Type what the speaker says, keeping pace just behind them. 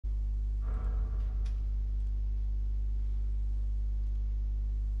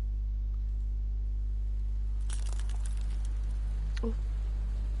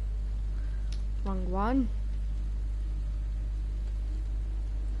Wrong one.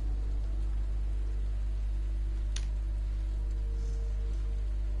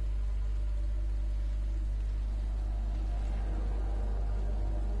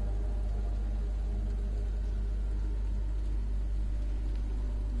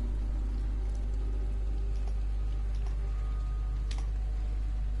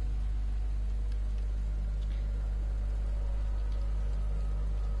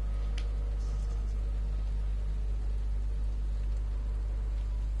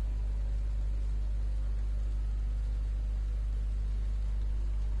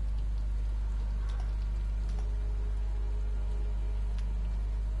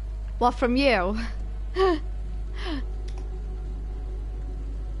 What, from you?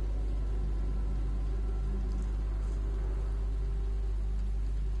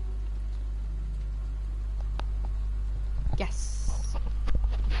 Yes.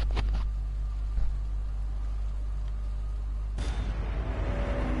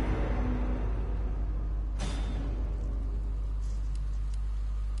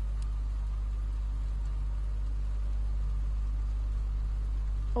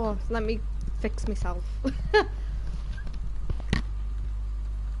 Oh, let me fix myself. Do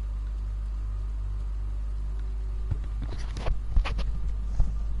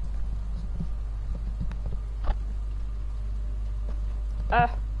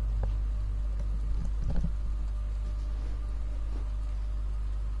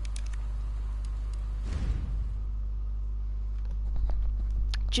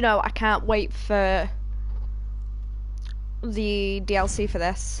you know, I can't wait for the DLC for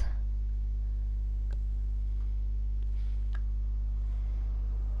this.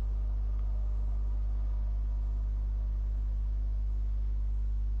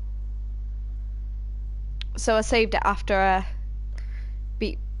 So I saved it after I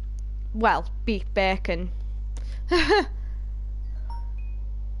beat Bacon.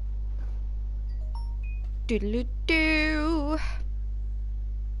 Doodle-doo.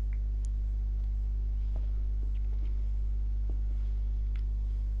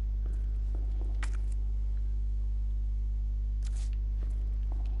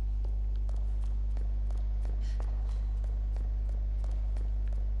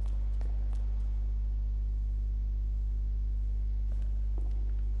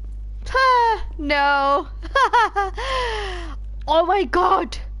 No. Oh my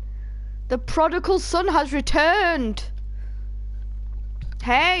god. The prodigal son has returned.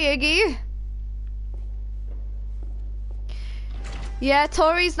 Hey, Iggy. Yeah,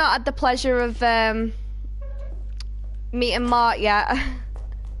 Tori's not had the pleasure of meeting Mart yet.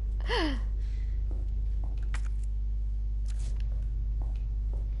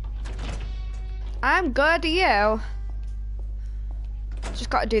 I'm good, are you? Just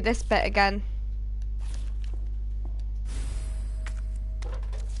gotta do this bit again.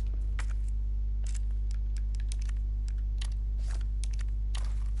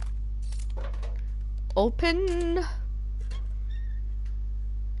 Open.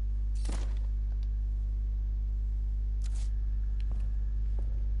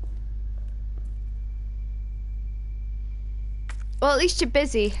 Well, at least you're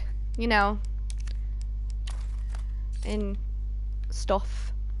busy, you know, in stuff.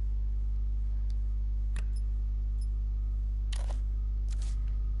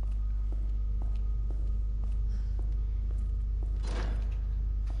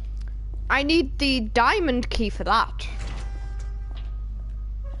 I need the diamond key for that.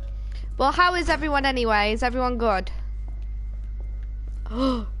 Well, how is everyone anyway? Is everyone good?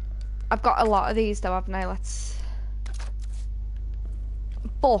 Oh, I've got a lot of these though, haven't I?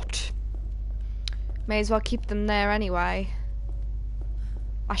 But may as well keep them there anyway.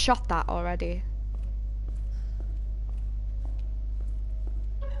 I shot that already.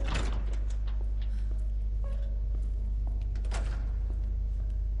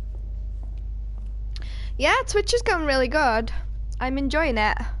 Yeah, Twitch is going really good. I'm enjoying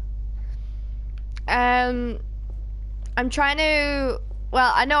it. I'm trying to,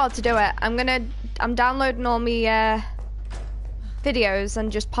 well, I know how to do it. I'm downloading all my videos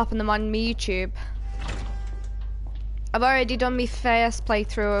and just popping them on my YouTube. I've already done my first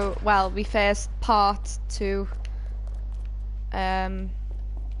playthrough, well, my first part to, I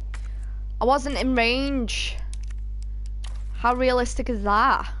wasn't in range. How realistic is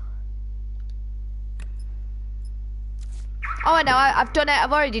that? Oh, I know, I've done it,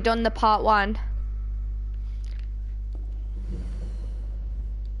 I've already done the part 1.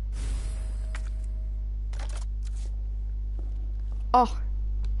 Oh.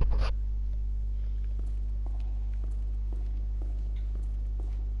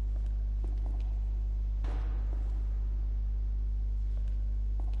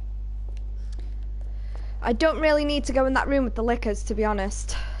 I don't really need to go in that room with the lickers, to be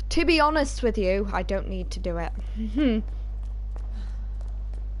honest. To be honest with you, I don't need to do it.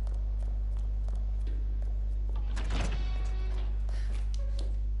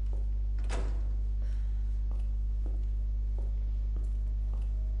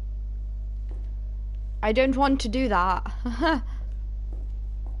 I don't want to do that.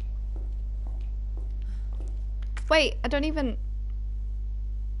 Wait, I don't even...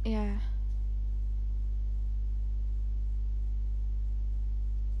 Yeah.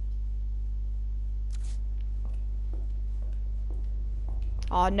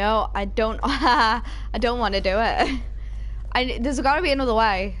 Oh no, I don't I don't want to do it. There's got to be another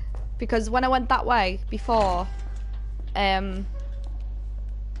way, because when I went that way before, it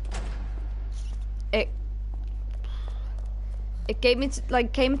gave me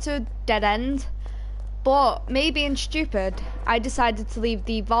came to a dead end. But me being stupid, I decided to leave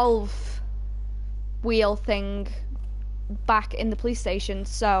the valve wheel thing back in the police station,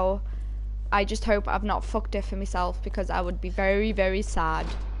 so I just hope I've not fucked it for myself, because I would be very, very sad.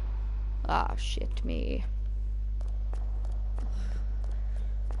 Ah, shit me.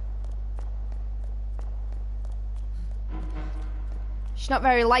 She's not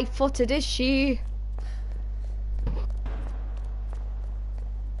very light-footed, is she?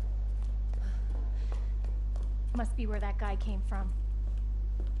 Must be where that guy came from.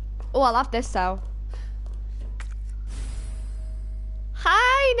 Oh, I love this though.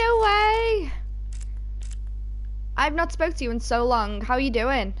 Hi, no way. I've not spoke to you in so long. How are you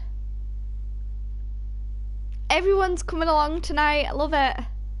doing? Everyone's coming along tonight. I love it.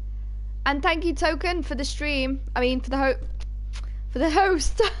 And thank you, Token, for the stream. I mean, for the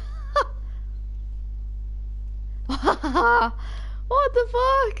host. What the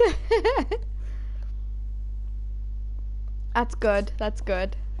fuck? That's good. That's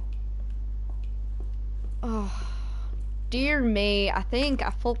good. Oh, dear me. I think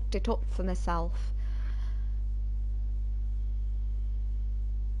I fucked it up for myself.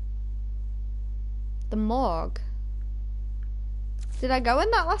 The morgue. Did I go in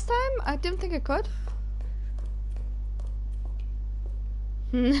that last time? I didn't think I could.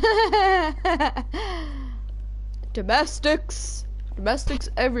 Domestics. Domestics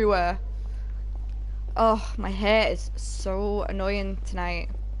everywhere. Oh, my hair is so annoying tonight.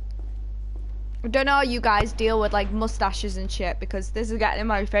 I don't know how you guys deal with like mustaches and shit, because this is getting in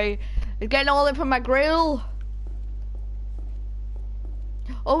my face. It's getting all in from my grill.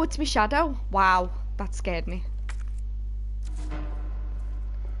 Oh, it's my shadow. Wow, that scared me.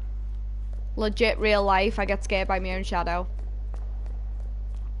 Legit real life, I get scared by my own shadow.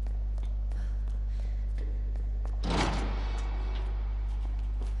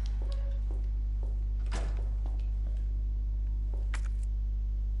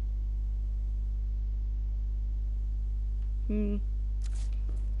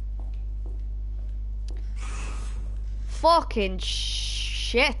 Fucking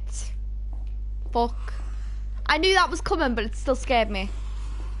shit. Fuck. I knew that was coming, but it still scared me.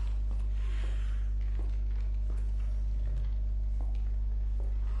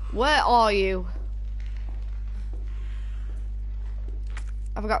 Where are you?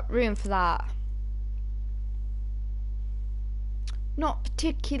 I've got room for that. Not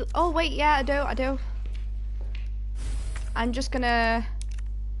particular. Oh wait, yeah, I do. I'm just gonna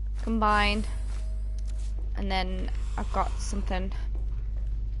combine, and then I've got something.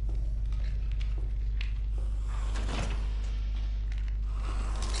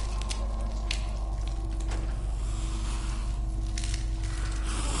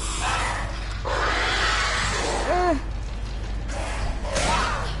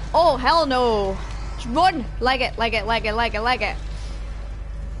 Oh hell no! Just run! Leg it, leg it, leg it, leg it, leg it.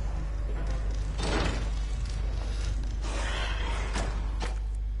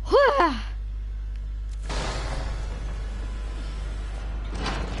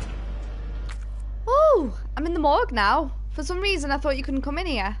 Oh, I'm in the morgue now. For some reason I thought you couldn't come in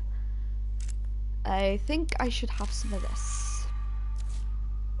here. I think I should have some of this.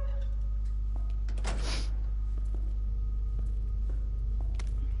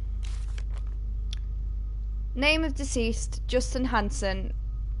 Name of deceased, Justin Hansen.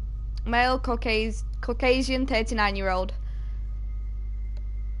 Male, Caucasian, 39-year-old.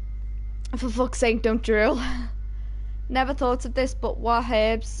 For fuck's sake, don't drool. Never thought of this, but what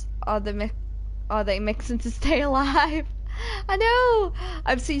herbs are they mixing to stay alive? I know!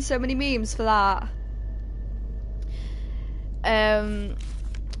 I've seen so many memes for that.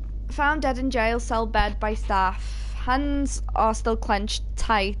 Found dead in jail cell bed by staff. Hands are still clenched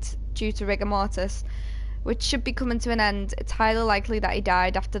tight due to rigor mortis, which should be coming to an end. It's highly likely that he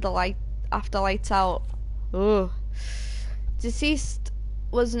died after lights out. Ooh. Deceased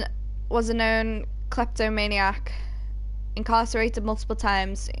was a known kleptomaniac, incarcerated multiple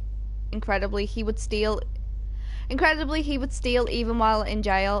times. Incredibly, he would steal even while in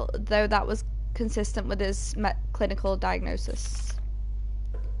jail, though that was consistent with his clinical diagnosis.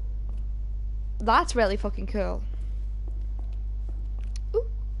 That's really fucking cool. Ooh.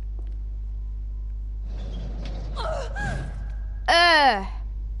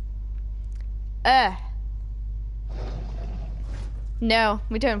 No,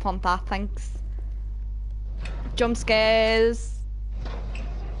 we don't want that, thanks. Jump scares.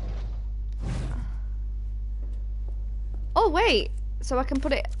 Oh wait, so I can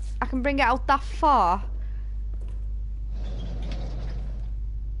bring it out that far.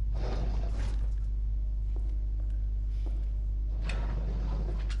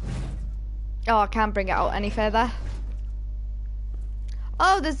 Oh, I can't bring it out any further.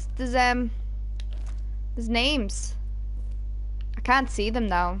 Oh, there's names. I can't see them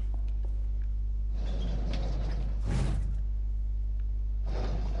though.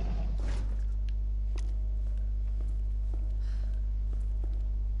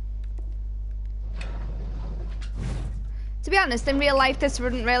 To be honest, in real life this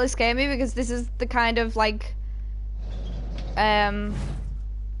wouldn't really scare me because this is the kind of like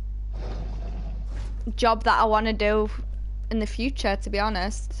job that I want to do in the future, to be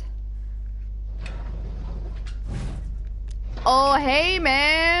honest. Oh, hey,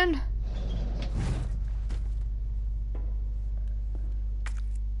 man.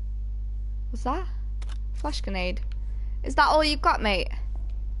 What's that? Flash grenade. Is that all you've got, mate?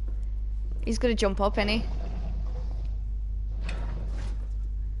 He's gonna jump up, innit?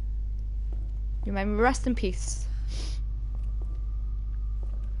 You made me rest in peace.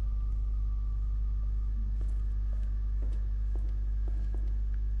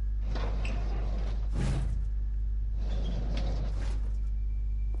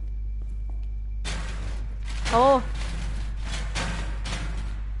 Oh.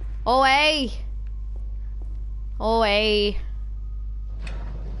 Oh, hey. Oh, hey.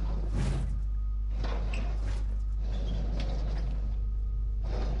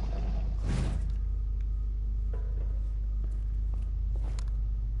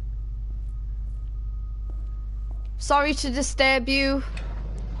 Sorry to disturb you.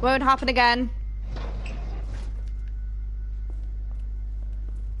 Won't happen again.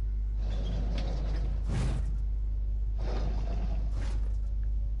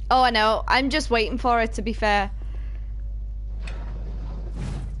 Oh, I know. I'm just waiting for it, to be fair.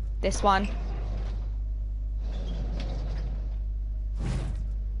 This one.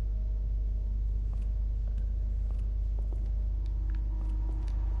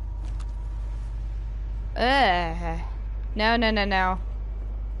 No, no, no, no.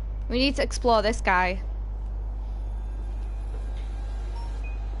 We need to explore this guy.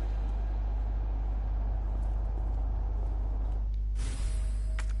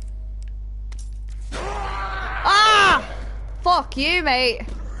 Ah! Fuck you, mate.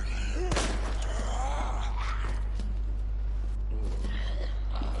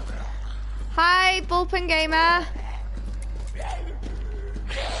 Hi, Bullpen Gamer.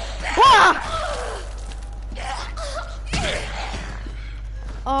 Ah!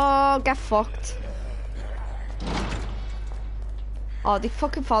 Oh, get fucked. Oh, they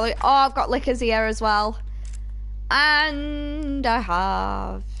fucking follow it. Oh, I've got Lickers here as well. And I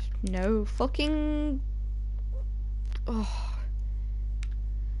have no fucking... Oh.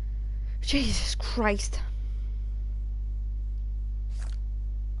 Jesus Christ.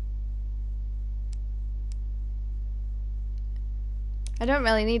 I don't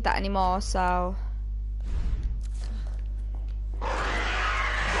really need that anymore, so...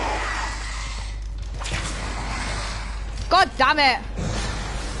 God damn it!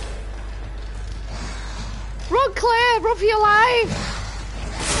 Run, Claire! Run for your life!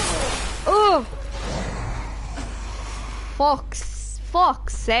 Ugh!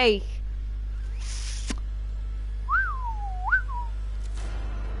 Fuck's sake!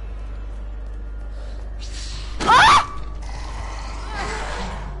 Ah!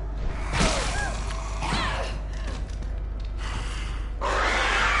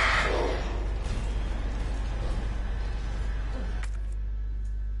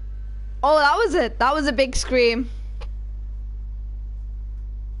 Oh, that was it. That was a big scream.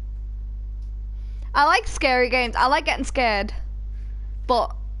 I like scary games. I like getting scared.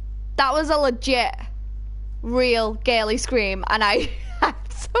 But that was a legit, real girly scream. And I'm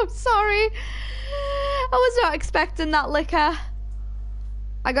so sorry. I was not expecting that, Licker.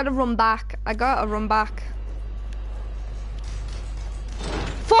 I gotta run back. I gotta run back.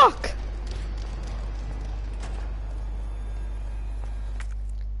 Fuck!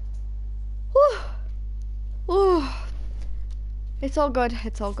 It's all good.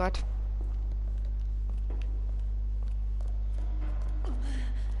 It's all good.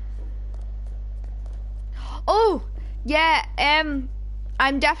 Oh, yeah. I'm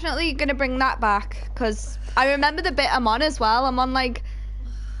definitely gonna bring that back because I remember the bit I'm on as well. I'm on like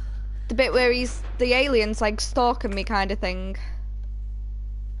the bit where the alien's like stalking me kind of thing.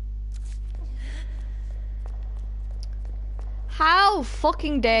 How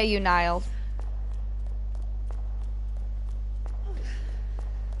fucking dare you, Niall?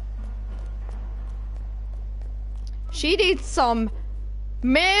 She needs some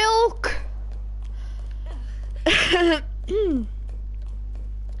milk.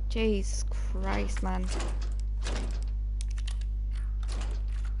 Jesus Christ, man.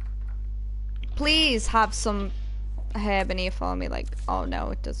 Please have some herb in here for me. Like, oh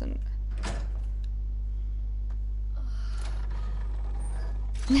no, it doesn't.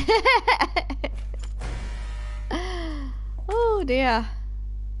 Oh dear.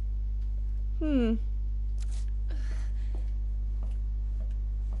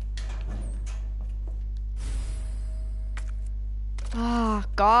 Oh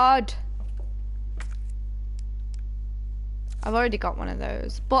God. I've already got one of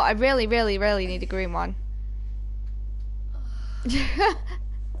those, but I really, really, really need a green one.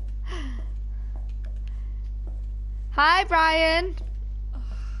 Hi, Brian.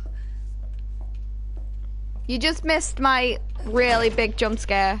 You just missed my really big jump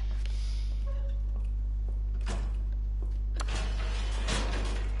scare.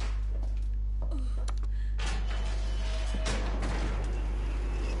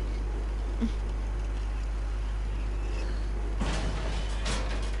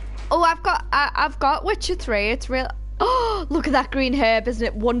 Oh, I've got Witcher 3. It's real. Oh, look at that green herb, isn't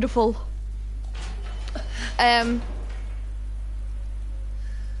it wonderful? Who's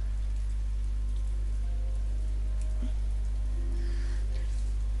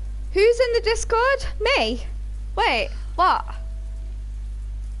in the Discord? Me? Wait, what?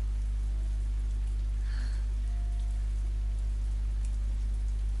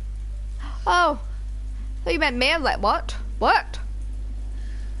 Oh, I thought you meant me. I'm like, what? What?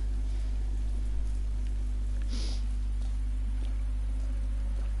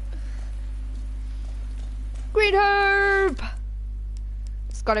 Green herb!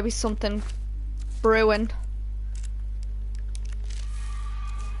 There's gotta be something brewing.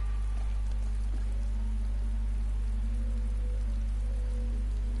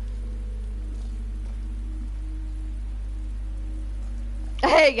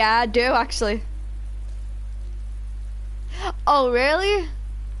 Hey, yeah, I do actually. Oh, really?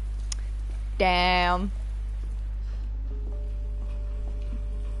 Damn.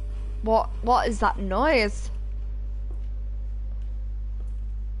 What is that noise?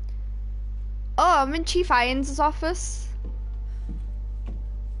 Oh, I'm in Chief Irons' office.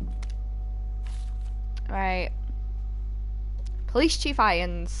 Right. Police Chief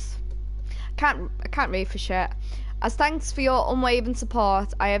Irons. I can't read for shit. As thanks for your unwavering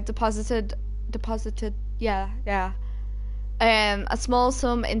support, I have deposited a small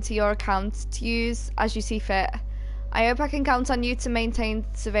sum into your account to use as you see fit. I hope I can count on you to maintain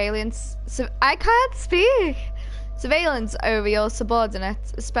surveillance. I can't speak. Surveillance over your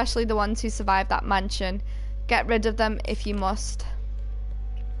subordinates, especially the ones who survived that mansion. Get rid of them if you must.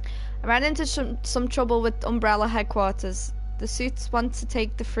 I ran into some trouble with Umbrella headquarters. The suits want to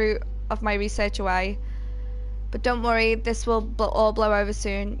take the fruit of my research away. But don't worry, this will all blow over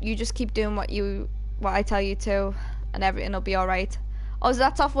soon. You just keep doing what I tell you to, and everything will be alright. Oh, so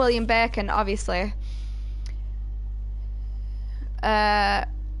that's off William Bacon, obviously. Well,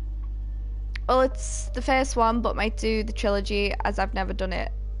 it's the first one, but might do the trilogy as I've never done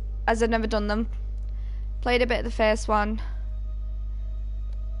them. Played a bit of the first one.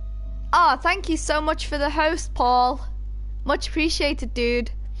 Oh, thank you so much for the host, Paul. Much appreciated,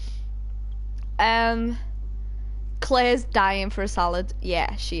 dude. Claire's dying for a salad.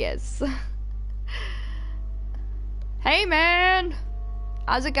 Yeah, she is. Hey, man.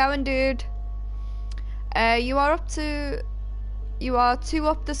 How's it going, dude? You are to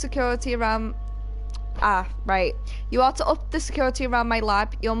up the security around... right. You are to up the security around my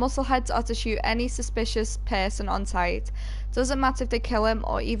lab. Your muscleheads are to shoot any suspicious person on site. Doesn't matter if they kill him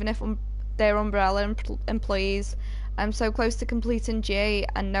or even if they're Umbrella employees. I'm so close to completing G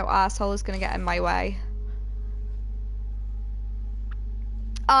and no arsehole is going to get in my way.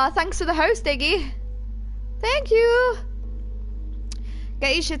 Thanks for the host, Iggy. Thank you.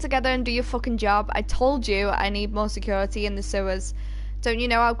 Get your shit together and do your fucking job. I told you I need more security in the sewers. Don't you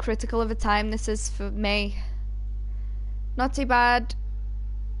know how critical of a time this is for me? Not too bad.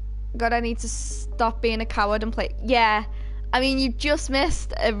 God, I need to stop being a coward and play. Yeah, I mean, you just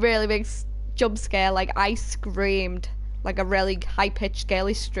missed a really big jump scare. Like, I screamed. Like a really high-pitched,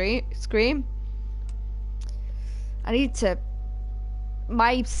 scaly scream. I need to...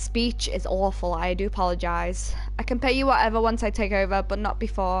 My speech is awful. I do apologise. I can pay you whatever once I take over, but not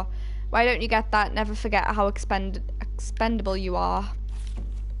before. Why don't you get that? Never forget how expendable you are.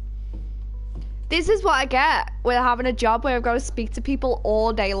 This is what I get with having a job where I've got to speak to people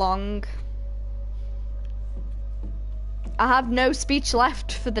all day long. I have no speech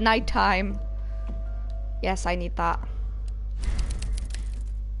left for the night time. Yes, I need that.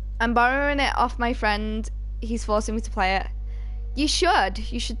 I'm borrowing it off my friend. He's forcing me to play it. You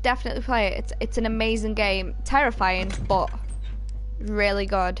should definitely play it. It's an amazing game. Terrifying, but really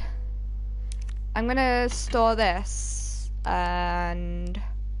good. I'm gonna store this, and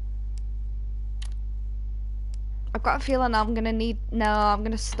I've got a feeling I'm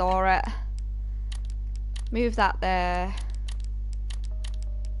gonna store it. Move that there.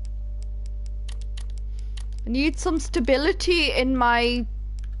 I need some stability in my,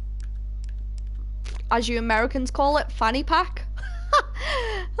 as you Americans call it, fanny pack.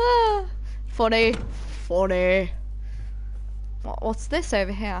 Funny. What's this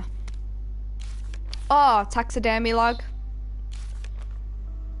over here? Oh, taxidermy log.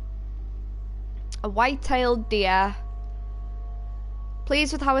 A white-tailed deer.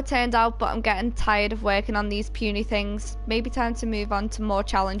 Pleased with how it turned out, but I'm getting tired of working on these puny things. Maybe time to move on to more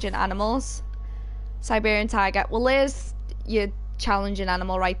challenging animals. Siberian tiger. Well, there's your challenging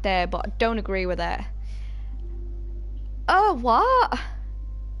animal right there, but I don't agree with it. Oh, what?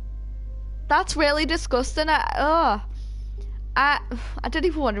 That's really disgusting. I don't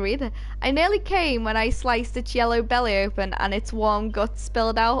even want to read it. I nearly came when I sliced its yellow belly open and its warm guts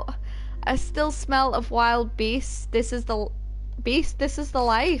spilled out. I still smell of wild beasts. This is the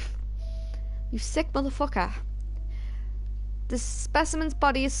life. You sick motherfucker. The specimen's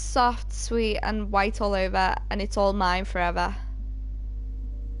body is soft, sweet, and white all over, and it's all mine forever.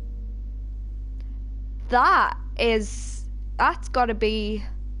 That's gotta be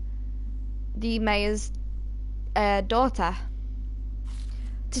the mayor's daughter.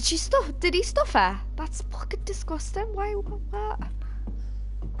 Did he stuff her? That's fucking disgusting. Why, what?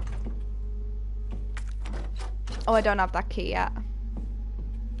 Oh, I don't have that key yet.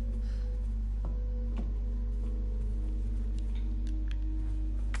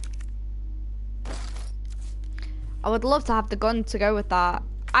 I would love to have the gun to go with that.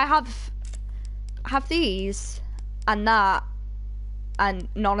 I have these and that, and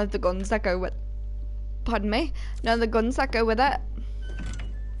none of the guns that go with. Pardon me. None of the guns that go with it.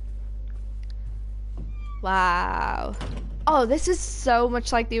 Wow. Oh, this is so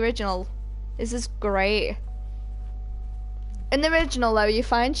much like the original. This is great. In the original, though, you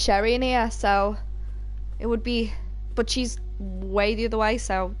find Sherry in here, so it would be, but she's way the other way,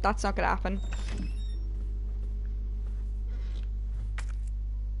 so that's not gonna happen.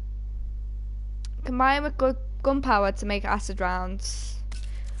 Combine with good gunpowder to make acid rounds.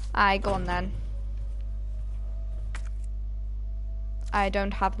 Aye, go on then. I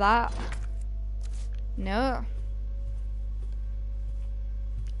don't have that. No.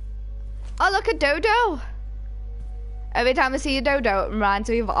 Oh, look, a dodo. Every time I see a dodo, it reminds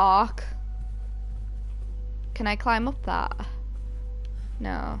me of Ark. Can I climb up that?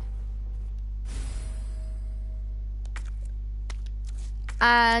 No.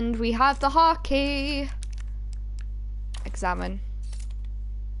 And we have the hotkey. Examine.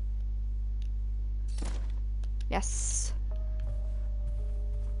 Yes.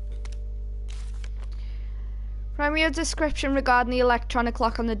 Write me a description regarding the electronic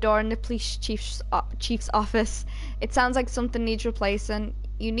lock on the door in the police chief's office. It sounds like something needs replacing.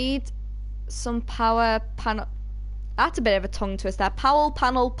 You need some power panel. That's a bit of a tongue twister. Power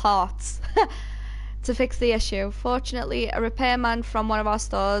panel parts. To fix the issue. Fortunately, a repairman from one of our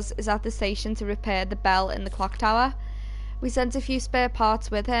stores is at the station to repair the bell in the clock tower. We sent a few spare parts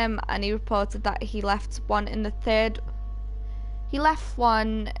with him, and he reported that he left one in the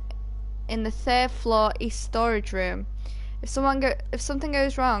third floor east storage room. If something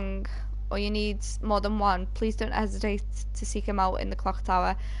goes wrong, or you need more than one, please don't hesitate to seek him out in the clock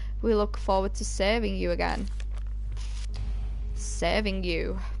tower. We look forward to serving you again. Serving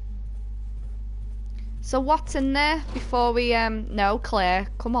you. So what's in there before we, no, Claire,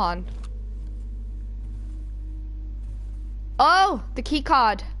 come on. Oh, the key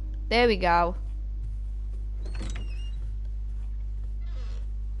card. There we go.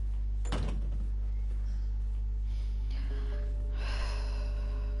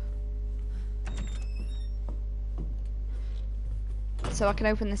 So I can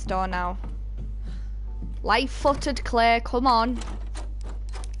open this door now. Light-footed Claire, come on.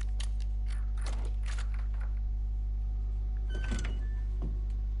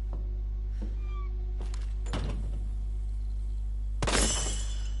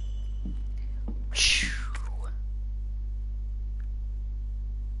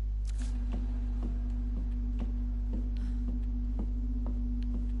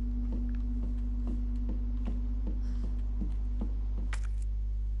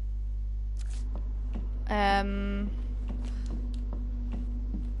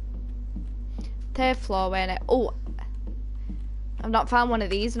 Third floor, where it? Oh, I've not found one of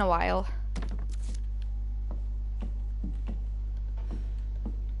these in a while.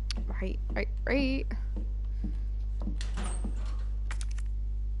 Right.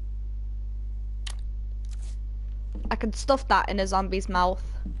 I can stuff that in a zombie's mouth,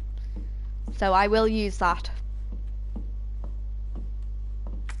 so I will use that.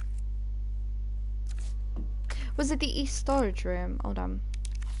 Was it the east storage room? Hold on.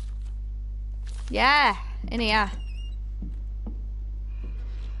 Yeah, in here.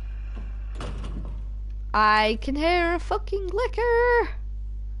 I can hear a fucking licker.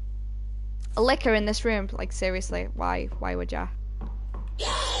 A licker in this room. Like, seriously, why? Why would ya?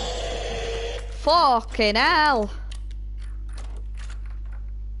 Fucking hell.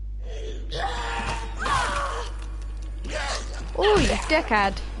 Oh, you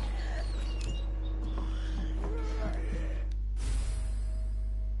dickhead.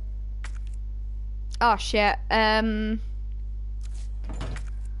 Oh shit. I'm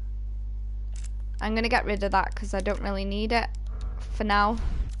gonna get rid of that because I don't really need it for now.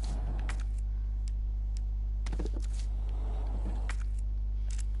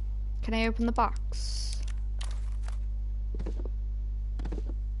 Can I open the box?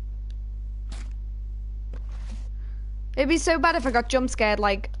 It'd be so bad if I got jump scared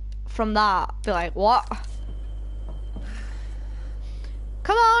like from that. Be like, what?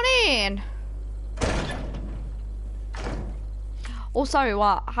 Come on in. Oh, sorry,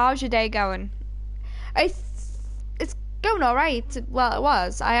 what? How's your day going? It's going alright. Well, it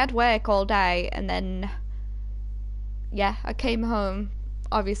was. I had work all day, and then, yeah, I came home,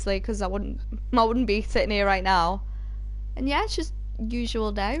 obviously, because I wouldn't be sitting here right now. And yeah, it's just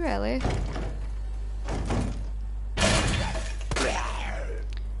usual day, really.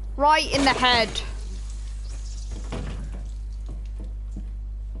 Right in the head.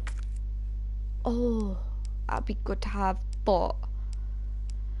 Oh, that'd be good to have, but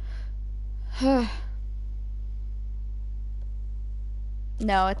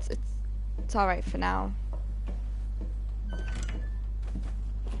no, it's all right for now.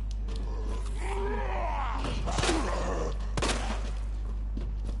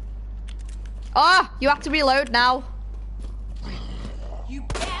 Oh, you have to reload now. You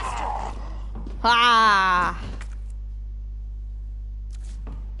bastard! Ah.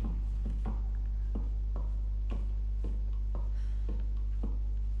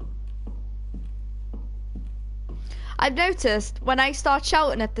 I've noticed when I start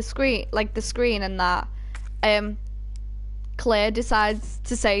shouting at the screen, like the screen and that, Claire decides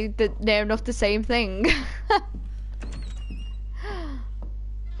to say that near enough the same thing.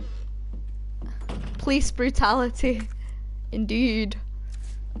 Police brutality, indeed.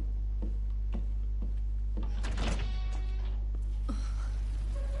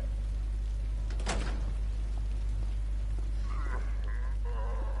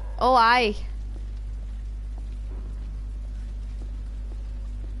 Oh, aye.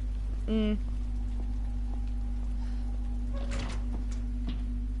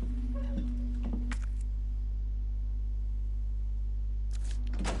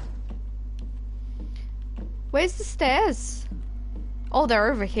 Where's the stairs? Oh,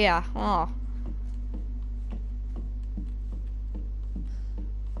 they're over here. Oh.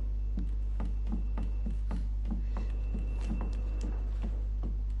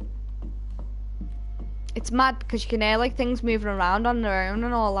 It's mad because you can hear like things moving around on their own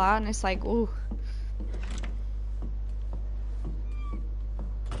and all that, and it's like, ooh.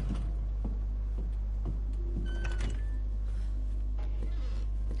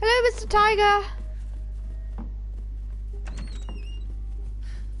 Hello, Mr. Tiger.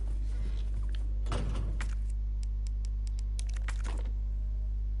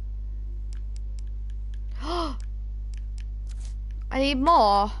 I need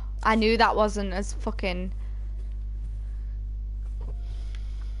more. I knew that wasn't as fucking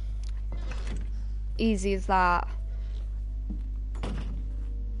easy as that.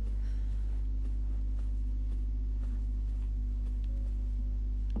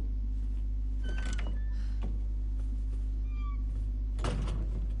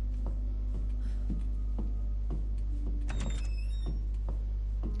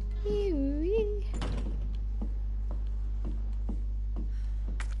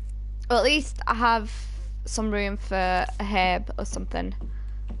 Or at least I have some room for a herb or something.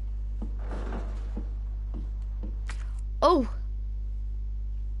 Oh!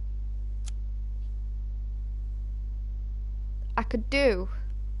 I could do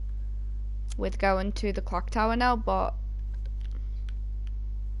with going to the clock tower now, but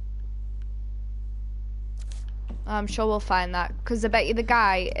I'm sure we'll find that, because I bet you the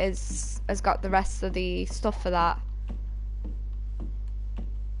guy has got the rest of the stuff for that.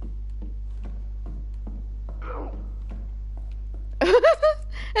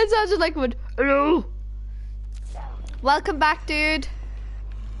 It sounded like one. Hello. Welcome back, dude.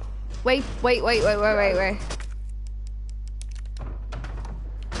 Wait.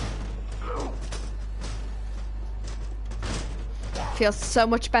 Feels so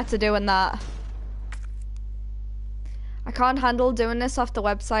much better doing that. I can't handle doing this off the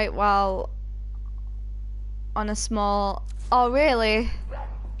website while on a small... Oh, really?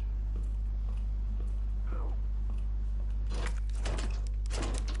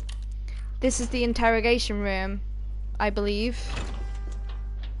 This is the interrogation room, I believe.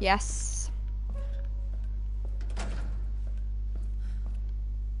 Yes.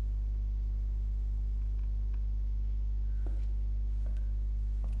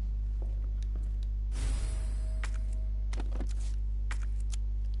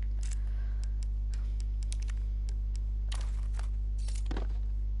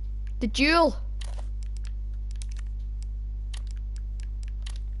 The duel.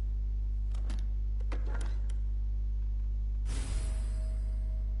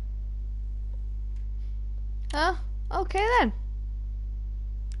 Huh? Okay then.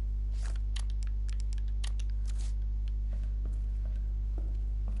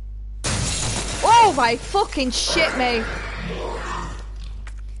 Oh my fucking shit, me.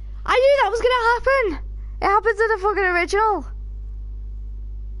 I knew that was gonna happen. It happens in the fucking original.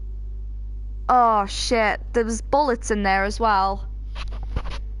 Oh shit, there was bullets in there as well.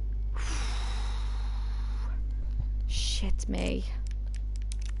 Shit me.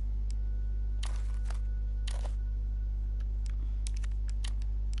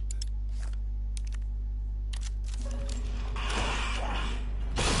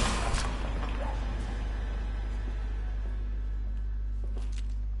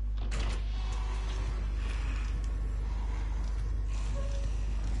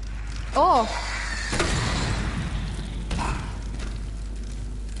 Oh.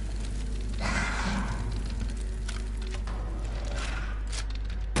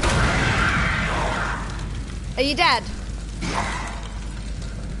 Are you dead?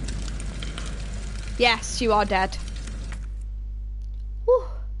 Yes, you are dead. Whew.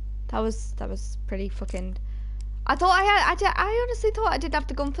 That was pretty fucking... I thought I honestly thought I did have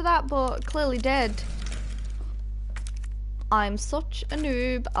the gun for that, but clearly did. I'm such a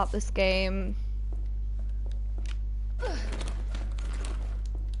noob at this game.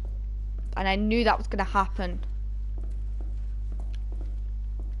 And I knew that was gonna happen.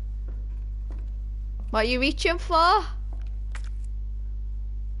 What are you reaching for?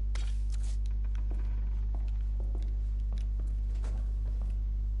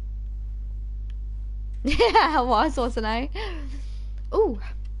 Yeah, I was, wasn't I? Ooh.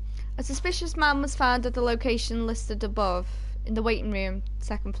 A suspicious man was found at the location listed above. In the waiting room,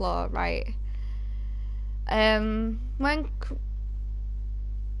 2nd floor, right.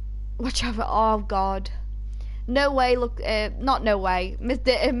 Watch out, oh god. No way, look, not no way.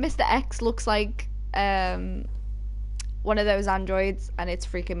 Mr. X looks like, one of those androids, and it's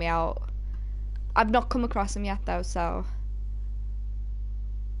freaking me out. I've not come across him yet, though, so...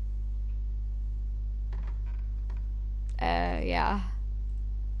 yeah.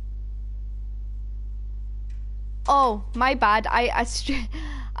 Oh, my bad. I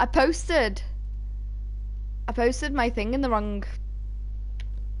posted my thing in the wrong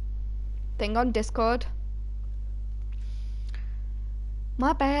thing on Discord.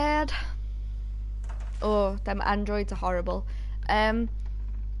 My bad. Oh, them androids are horrible.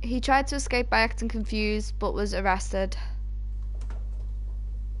 He tried to escape by acting confused, but was arrested.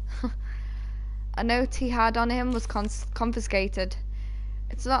 A note he had on him was confiscated.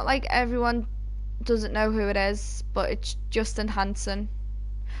 It's not like everyone doesn't know who it is, but it's Justin Hansen.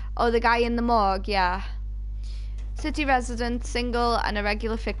 Oh, the guy in the morgue, yeah. City resident, single, and a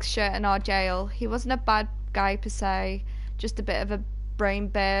regular fixture in our jail. He wasn't a bad guy per se, just a bit of a brain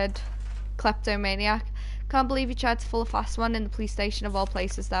bird, kleptomaniac. Can't believe he tried to pull a fast one in the police station of all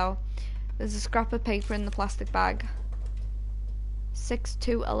places, though. There's a scrap of paper in the plastic bag.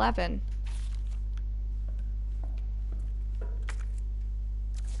 6-2-11.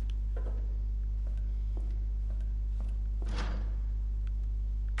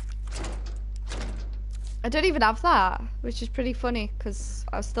 I don't even have that, which is pretty funny because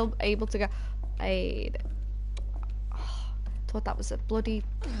I was still able to go. I thought that was a bloody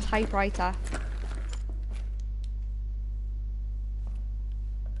typewriter.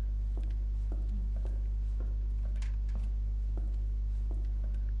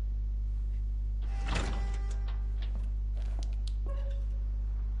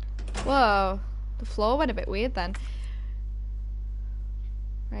 Whoa, the floor went a bit weird then.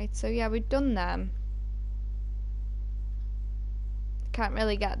 Right, so yeah, we've done them. Can't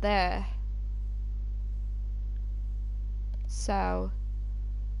really get there. So,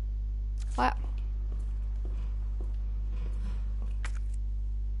 what?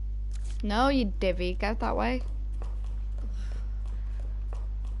 No, you divvy, go that way.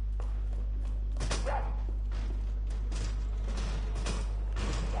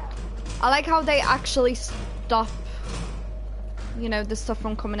 I like how they actually stop, you know, the stuff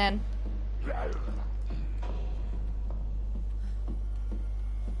from coming in.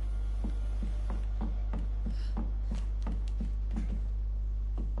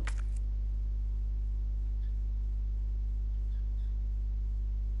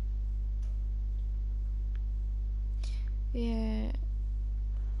 Yeah.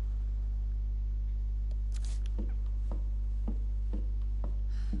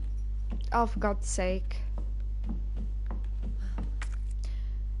 Oh, for God's sake.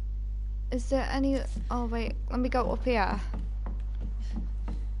 Is there any... Oh, wait. Let me go up here.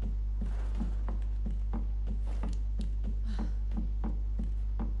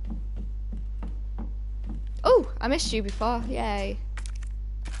 Oh, I missed you before. Yay.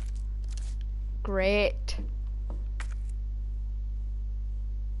 Great.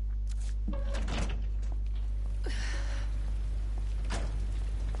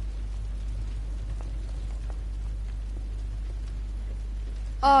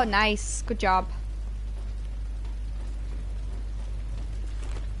 Oh, nice. Good job.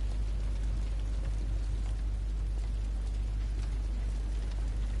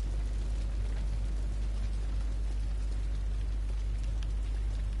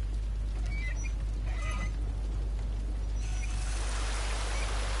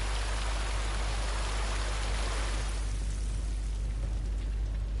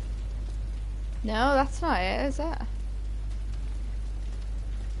 No, that's not it, is it?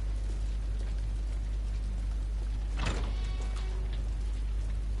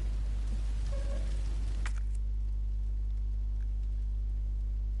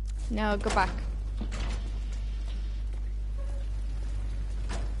 No, go back.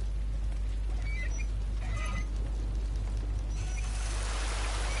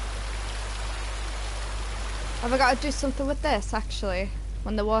 Have I got to do something with this, actually?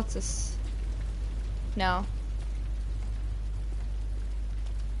 When the water's... No.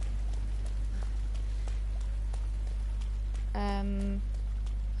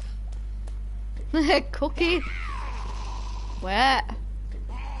 Cookie. Where?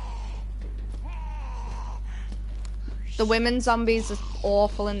 The women zombies are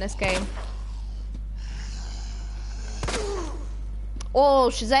awful in this game. Oh,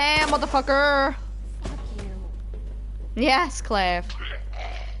 Shazam, motherfucker! Fuck you. Yes, Claire.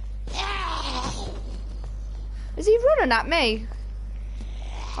 Is he running at me?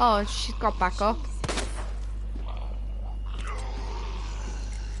 Oh, she's got back up.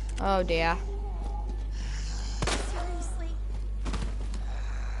 Oh dear. Seriously?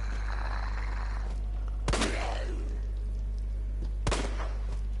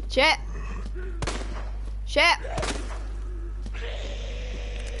 Shit. Shit.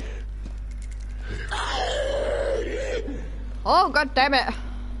 Oh, god damn it.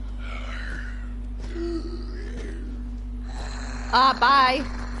 Ah, bye.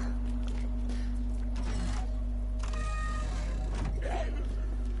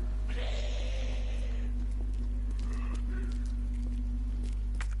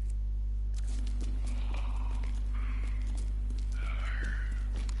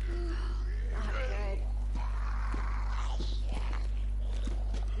 Not good.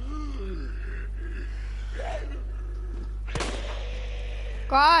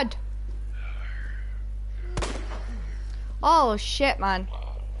 God. Oh shit, man.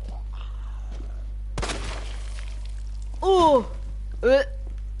 Ooh.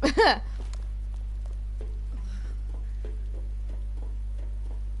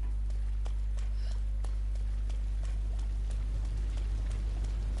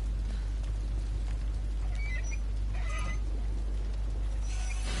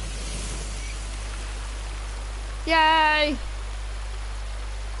 Yay.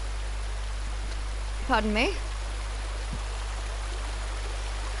 Pardon me.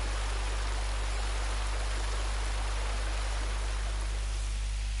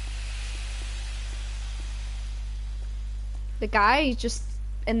 The guy just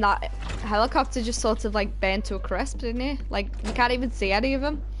in that helicopter just sort of like burnt to a crisp, didn't he? Like you can't even see any of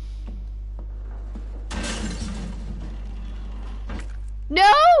him.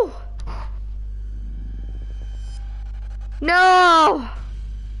 No! No!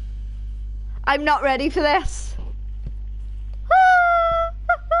 I'm not ready for this.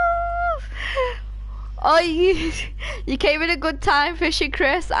 Oh, you came in a good time, Fishy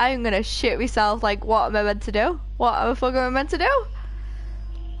Chris. I'm gonna shit myself. Like, what am I meant to do? What the fuck am I meant to do?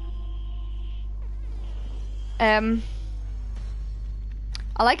 I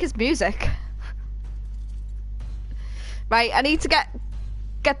like his music. Right, I need to get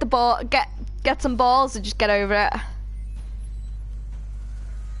the ball, get some balls and just get over it.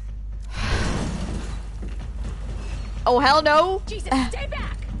 Oh hell no! Jesus, stay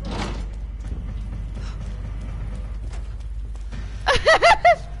back!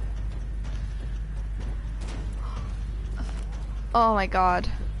 Oh my god.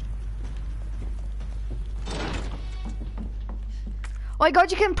 Oh my god,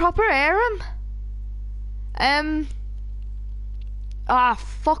 you can proper air him. Ah,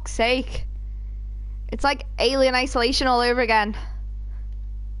 fuck's sake. It's like Alien Isolation all over again.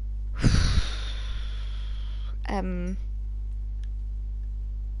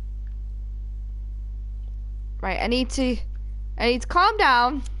 Right, I need to calm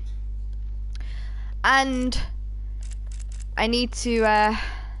down. And I need to, right,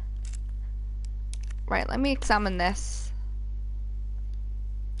 let me examine this.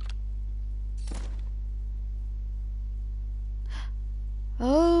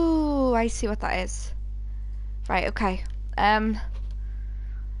 Oh, I see what that is. Right, okay.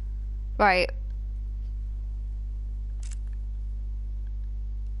 Right.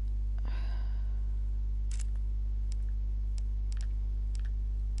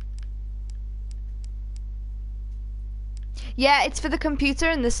 Yeah, it's for the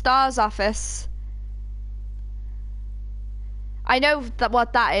computer in the STARS office. I know that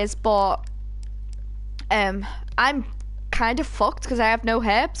what that is, but I'm kind of fucked because I have no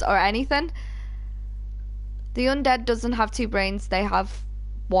herbs or anything. The undead doesn't have 2 brains, they have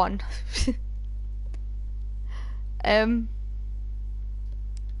 1. I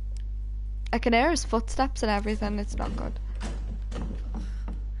can hear his footsteps and everything, it's not good.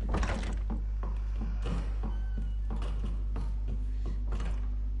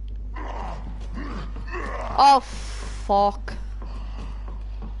 Oh, fuck.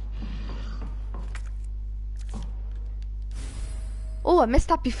 Oh, I missed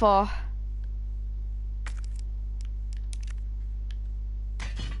that before.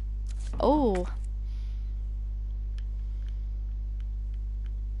 Oh.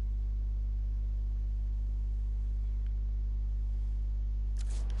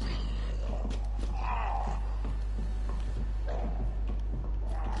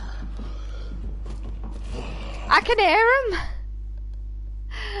 I can hear him.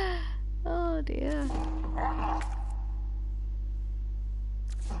 Oh dear.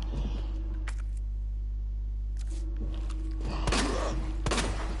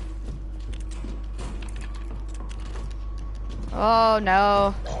 Oh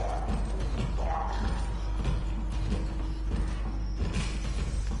no.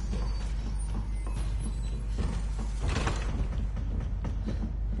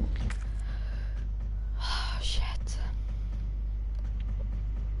 Oh shit.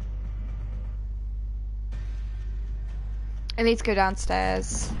 I need to go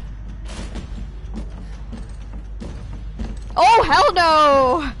downstairs. Oh hell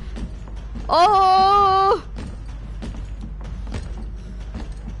no! Oh!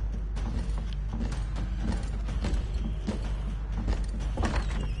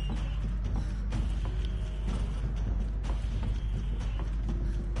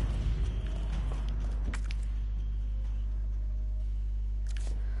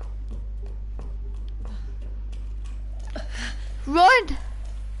 Run!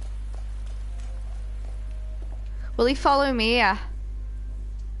 Will he follow me? Yeah.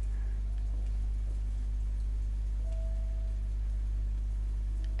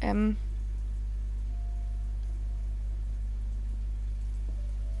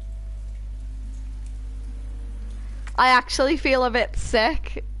 I actually feel a bit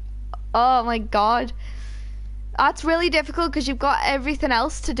sick. Oh my god. That's really difficult because you've got everything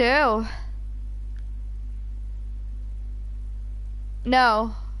else to do.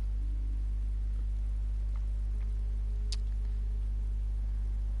 No.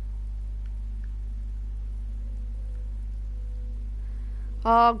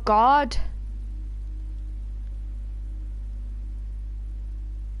 Oh god.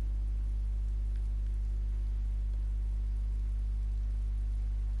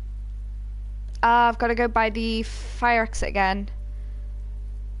 I've got to go by the fire exit again.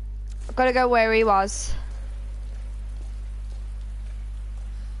 I've got to go where he was.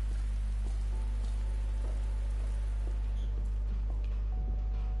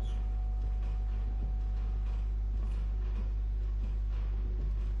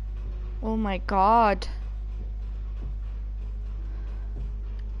 Oh my god.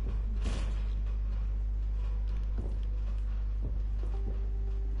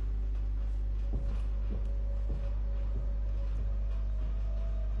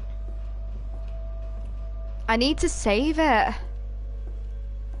 I need to save it.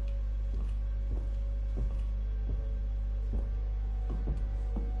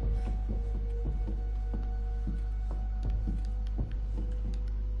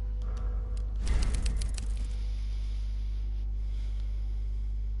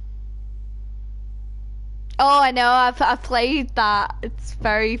 Oh, I know, I've played that. It's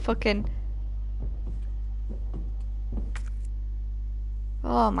very fucking...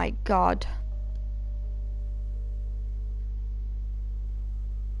 Oh my god.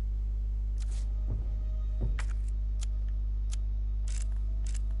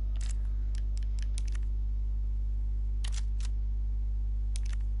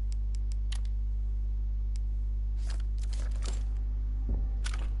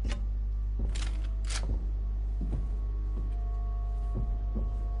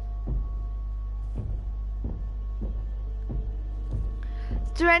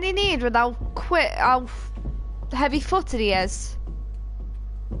 Is there any need with how heavy-footed he is?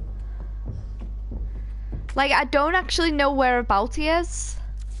 Like, I don't actually know whereabouts he is.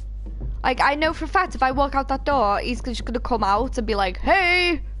 Like, I know for a fact if I walk out that door, he's just gonna come out and be like,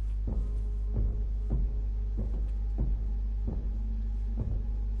 hey!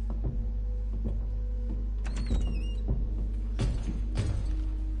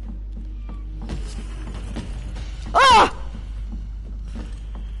 Ah!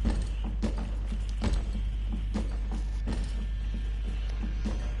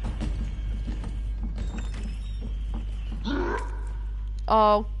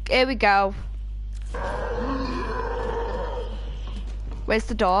 Oh, here we go. Where's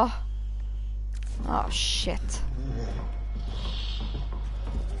the door? Oh, shit.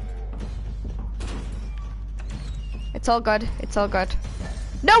 It's all good. It's all good.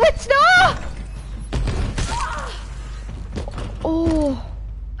 No, it's not! Oh.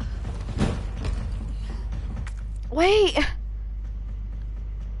 Wait.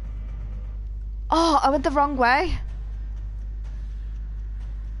 Oh, I went the wrong way.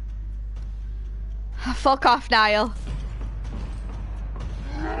 Fuck off, Niall.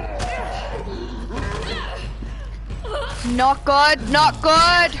 Not good, not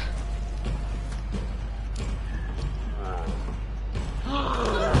good.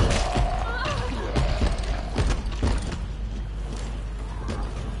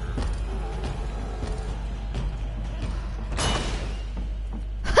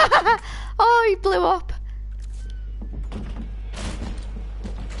 Oh, he blew up.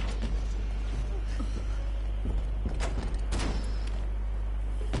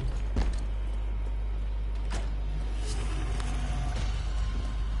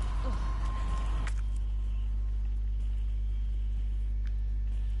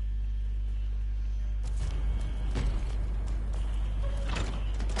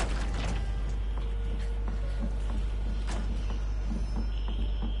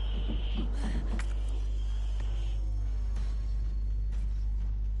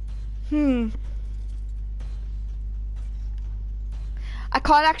 I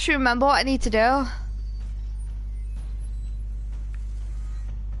can't actually remember what I need to do.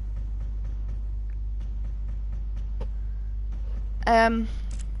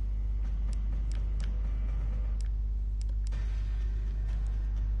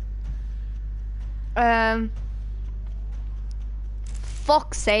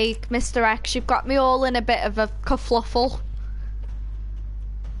 Fuck's sake, Mr. X, you've got me all in a bit of a kerfluffle.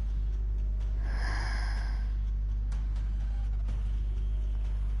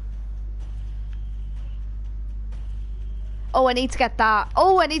 Oh, I need to get that.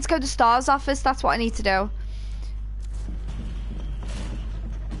 Oh, I need to go to Star's office. That's what I need to do.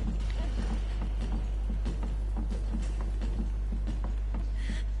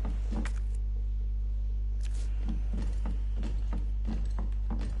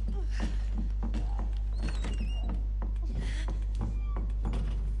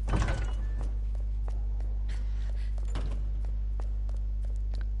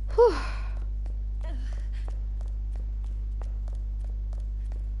 Whew.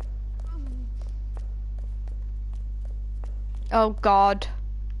 Oh God.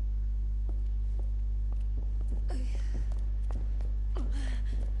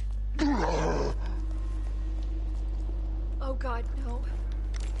 God, no.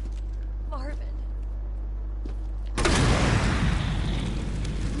 Marvin.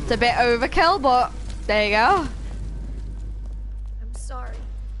 It's a bit overkill, but there you go. I'm sorry.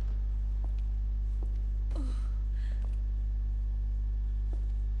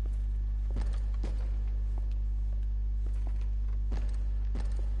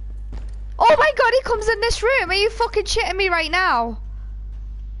 Oh my god, he comes in this room. Are you fucking shitting me right now?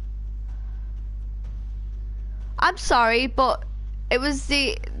 I'm sorry, but it was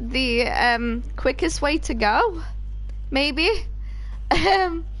the quickest way to go. Maybe.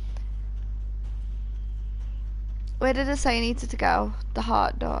 Where did it say I needed to go? The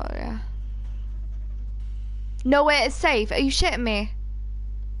heart door, yeah. Nowhere is safe. Are you shitting me?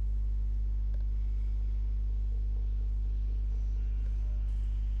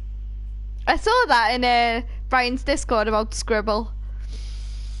 I saw that in Brian's Discord about Scribble.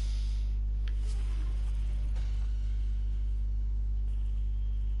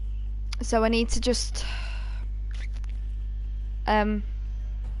 So I need to just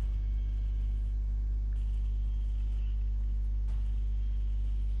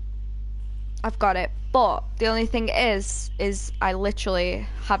I've got it, but the only thing is I literally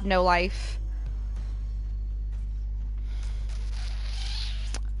have no life.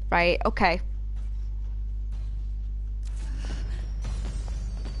 Right, okay.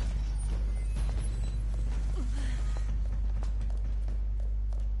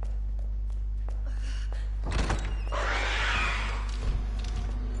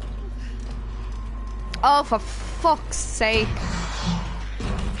 Oh, for fuck's sake.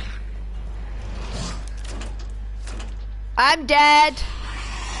 I'm dead.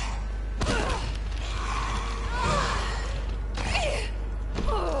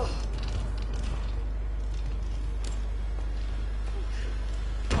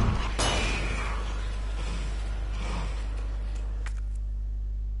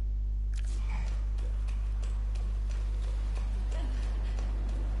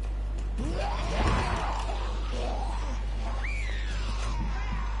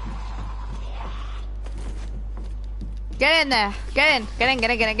 Get in there. Get in. Get in,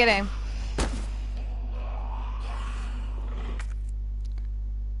 get in, get in, get in.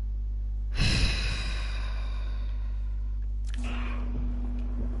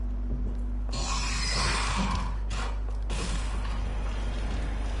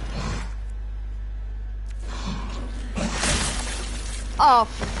 Oh,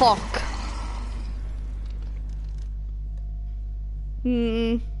 fuck.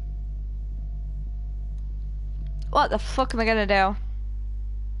 What the fuck am I gonna do?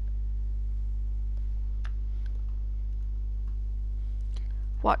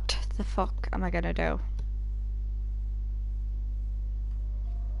 What the fuck am I gonna do?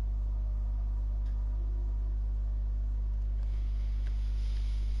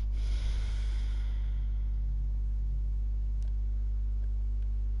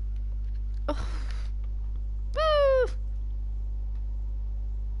 Ugh. Woo.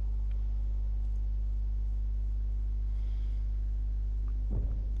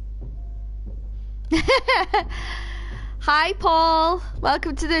 Hi, Paul.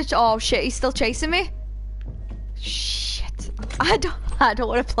 Welcome to the. Oh shit, he's still chasing me. Shit, I don't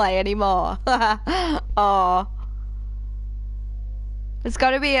want to play anymore. Oh, there's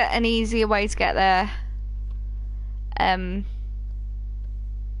got to be an easier way to get there.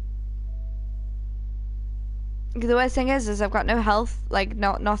 The worst thing is I've got no health, like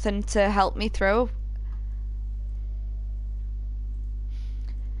nothing to help me through.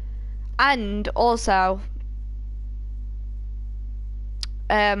 And also,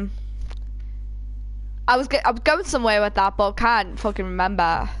 I was going somewhere with that, but I can't fucking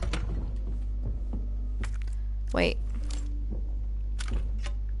remember. Wait.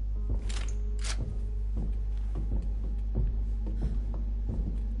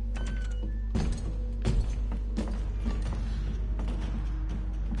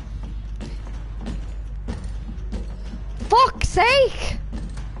 Fuck's sake!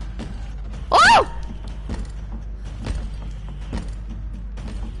 Oh!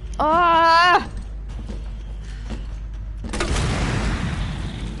 Ah!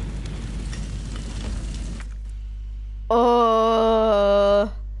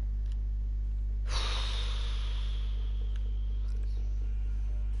 Oh!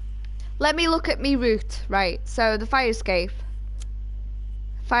 Let me look at me route. Right, so the fire escape.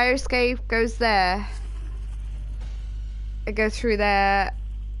 Fire escape goes there. I go through there,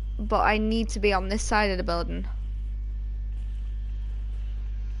 but I need to be on this side of the building.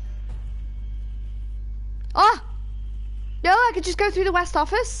 Oh! No, I could just go through the west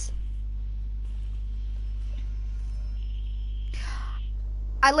office.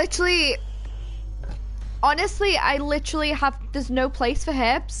 I literally, honestly, I literally have, there's no place for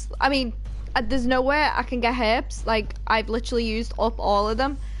herbs. I mean, there's nowhere I can get herbs. Like, I've literally used up all of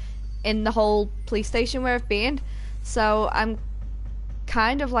them in the whole police station where I've been. So I'm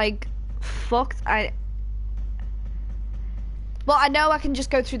kind of like fucked. Well, I know I can just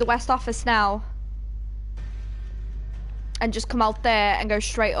go through the West office now and just come out there and go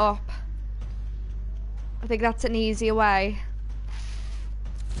straight up. I think that's an easier way.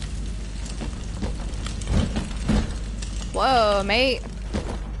 Whoa, mate.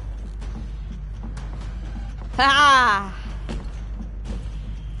 Ha!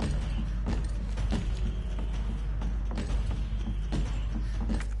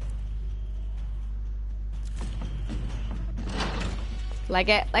 Leg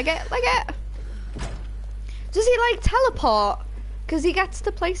it, leg it, leg it. Does he like teleport? Because he gets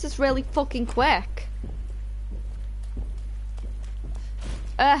to places really fucking quick.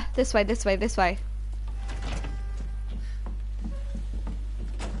 This way, this way, this way.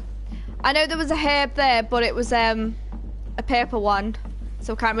 I know there was a herb there, but it was a paper one,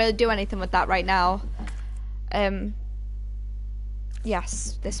 so I can't really do anything with that right now.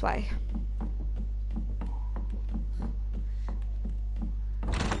 Yes, this way.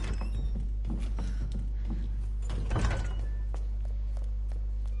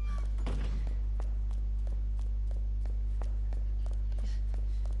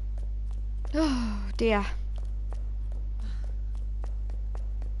 Oh dear.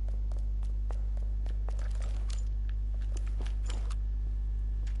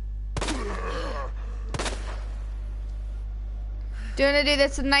 Do you want to do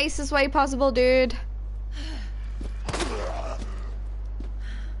this the nicest way possible, dude?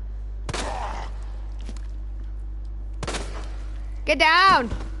 Get down!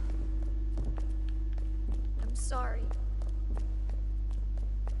 I'm sorry.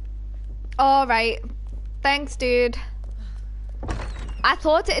 Alright. Thanks, dude. I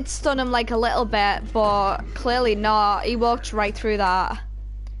thought it'd stun him like a little bit, but clearly not. He walked right through that.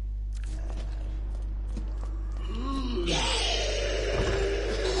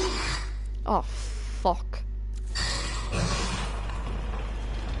 Oh, fuck.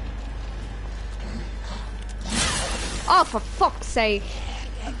 Oh, for fuck's sake.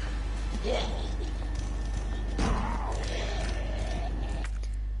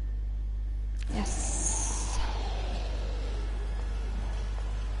 Yes.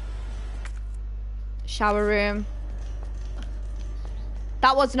 Shower room.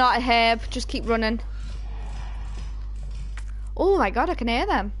 That was not a herb. Just keep running. Oh my god, I can hear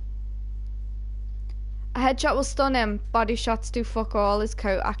them. A headshot will stun him. Body shots do fuck all. His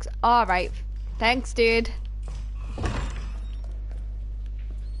coat acts. Alright. Thanks, dude.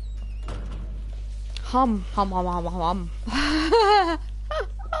 Hum, hum, hum, hum, hum, hum.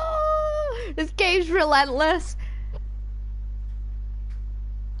 This game's relentless.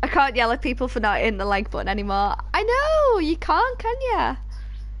 I can't yell at people for not hitting the like button anymore. I know, you can't, can ya?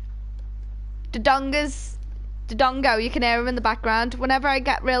 Dodongo, you can hear him in the background. Whenever I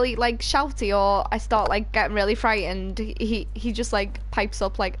get really like shouty or I start like getting really frightened, he just like pipes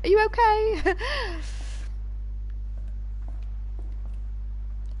up like, "Are you okay?"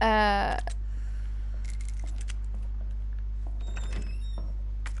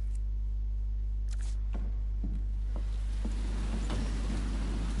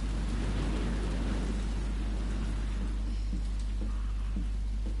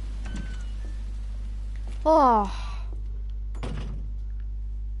 Oh.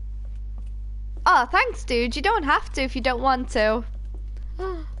 Oh, thanks, dude. You don't have to if you don't want to.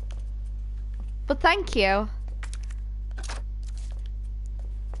 But thank you.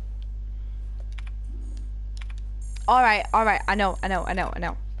 Alright, alright. I know.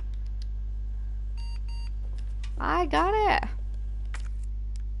 I got it.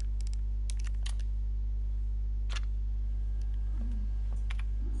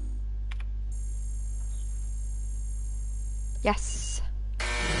 Yes.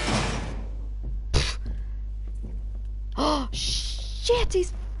 Oh, shit,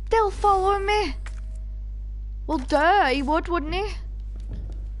 he's still following me. Well, duh, he would, wouldn't he?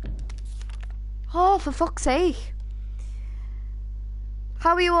 Oh, for fuck's sake.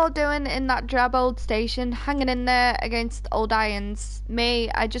 How are you all doing in that drab old station? Hanging in there against old irons.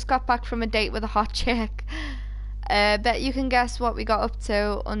 Me, I just got back from a date with a hot chick. Bet you can guess what we got up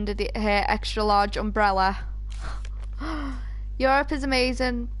to under her extra large umbrella. Europe is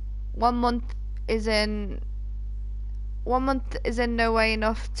amazing. 1 month is in no way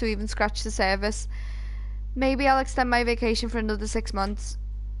enough to even scratch the surface. Maybe I'll extend my vacation for another 6 months.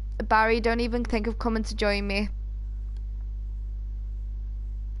 Barry, don't even think of coming to join me.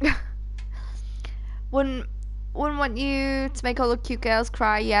 Wouldn't want you to make all the cute girls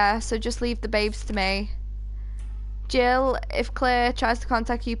cry, yeah, so just leave the babes to me. Jill, if Claire tries to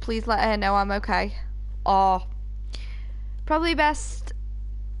contact you, please let her know I'm okay. Oh. Probably best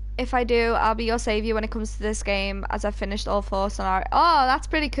if I do, I'll be your savior when it comes to this game, as I've finished all 4 scenarios. Oh, that's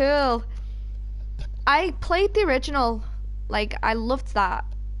pretty cool. I played the original. Like, I loved that.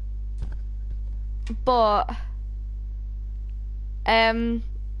 But I'm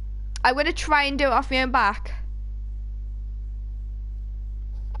gonna try and do it off my own back.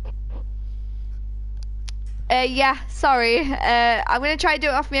 Yeah, sorry. I'm gonna try and do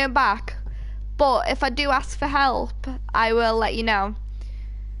it off my own back. But if I do ask for help, I will let you know.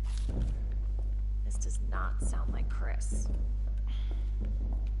 This does not sound like Chris.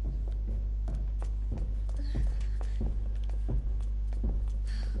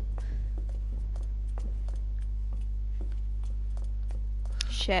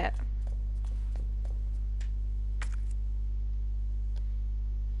 Shit.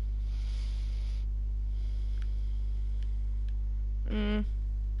 Mm.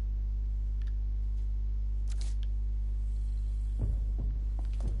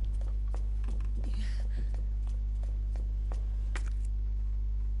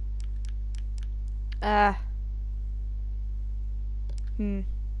 Hmm.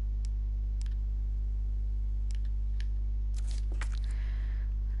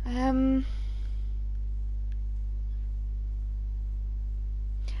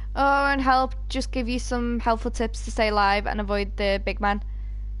 Oh, and help, just give you some helpful tips to stay alive and avoid the big man.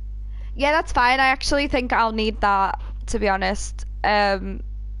 Yeah, that's fine. I actually think I'll need that, to be honest. I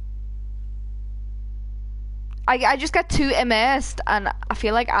just get too immersed and I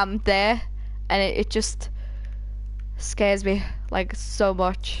feel like I'm there and it just scares me like so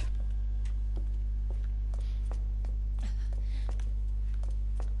much.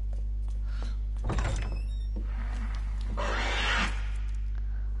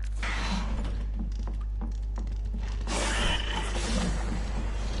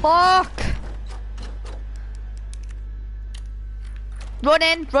 Fuck! Run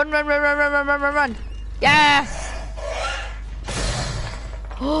in! Run, run, run, run, run, run, run, run, run! Yes!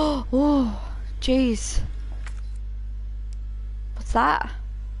 Oh, jeez. What's that?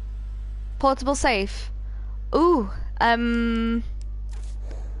 Portable safe. Ooh, I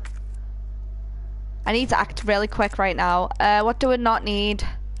need to act really quick right now. What do I not need?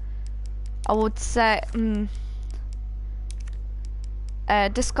 I would say,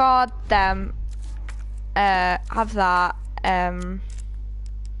 discard them. Have that.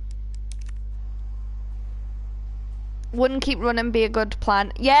 Wouldn't keep running be a good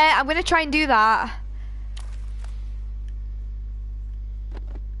plan. Yeah, I'm gonna try and do that.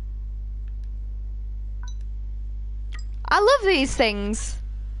 I love these things.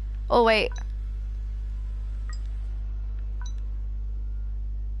 Oh wait.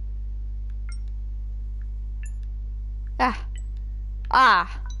 Ah.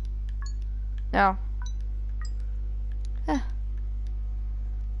 Ah. No. Ah.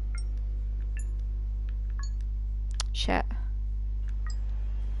 Shit.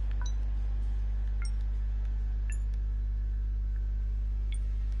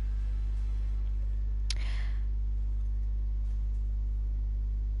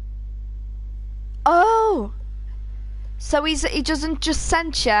 Oh. So he doesn't just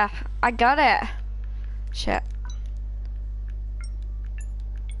sense you. I got it. Shit.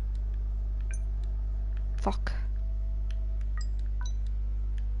 Fuck.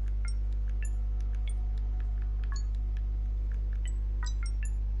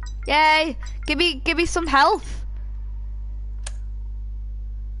 Yay! Give me some health.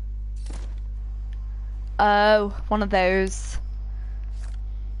 Oh, one of those.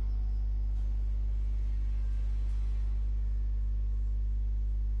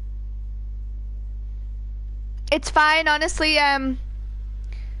 It's fine, honestly.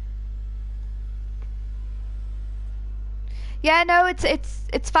 Yeah, no,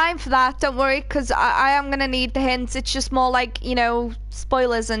 it's fine for that. Don't worry, because I am gonna need the hints. It's just more like, you know,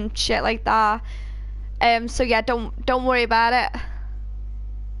 spoilers and shit like that. So yeah, don't worry about it.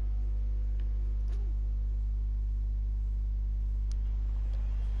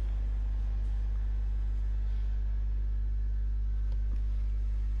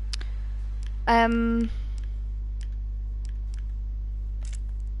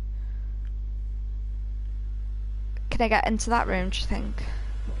 Can I get into that room, do you think?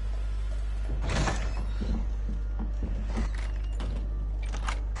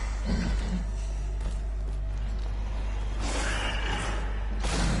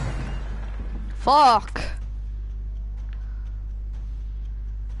 Fuck.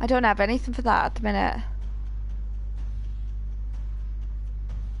 I don't have anything for that at the minute.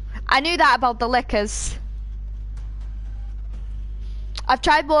 I knew that about the liquors. I've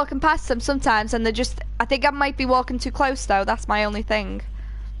tried walking past them sometimes and they're just... I think I might be walking too close though, that's my only thing.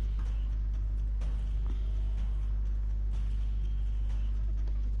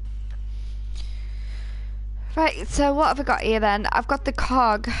 Right, so what have I got here then? I've got the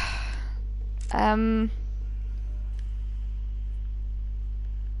cog.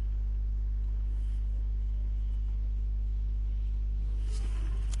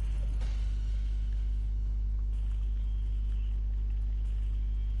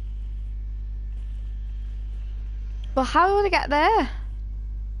 Well, how would I get there?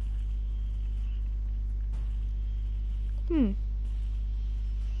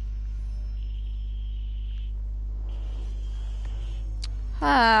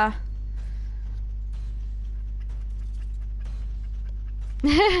 Ah.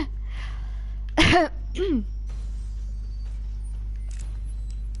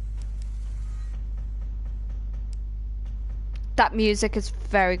 That music is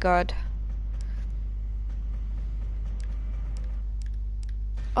very good.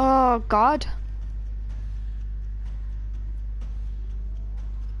 Oh God.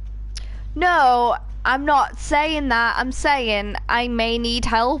 No, I'm not saying that. I'm saying I may need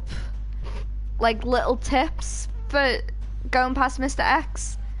help. Like little tips for going past Mr.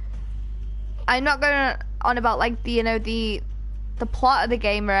 X. I'm not going on about like the, you know, the plot of the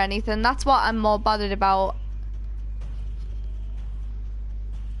game or anything. That's what I'm more bothered about.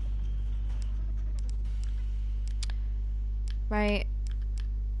 Right.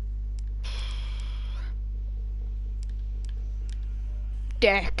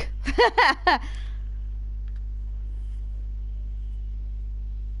 Dick.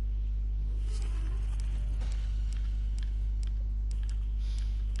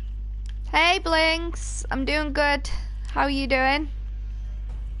 Hey Blinks, I'm doing good. How are you doing?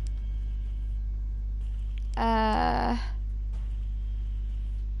 I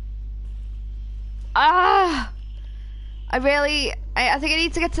think I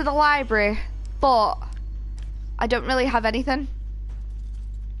need to get to the library, but I don't really have anything.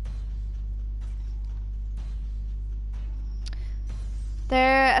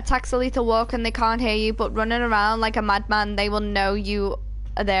 Their attacks are lethal walk and they can't hear you, but running around like a madman, they will know you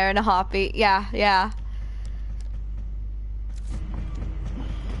are there in a heartbeat. Yeah, yeah.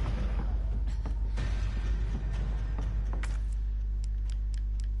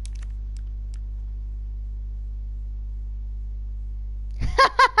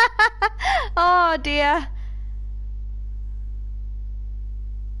 Oh dear.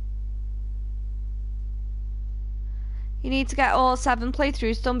 You need to get all 7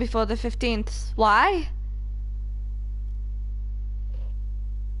 playthroughs done before the 15th. Why?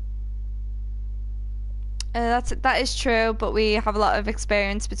 That is true, but we have a lot of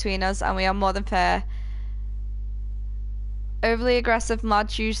experience between us and we are more than fair. Overly aggressive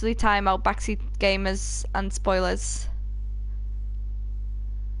mods usually time out backseat gamers and spoilers.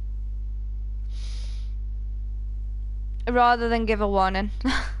 Rather than give a warning.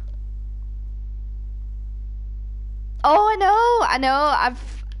 Oh, I know.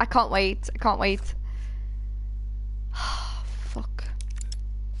 I can't wait. I can't wait. Fuck.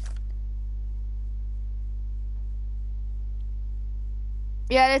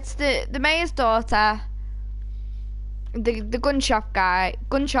 Yeah, it's the mayor's daughter. The gun shop guy,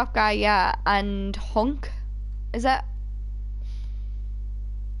 yeah, and Hunk, is it?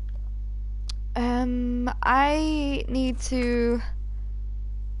 I need to.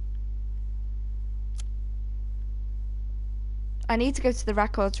 I need to go to the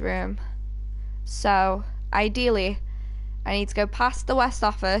records room. So, ideally, I need to go past the West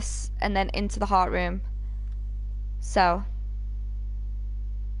office and then into the heart room. So.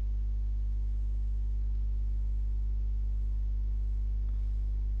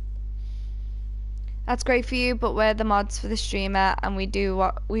 That's great for you, but we're the mods for the streamer and we do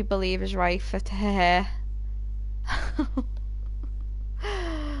what we believe is right for her. Come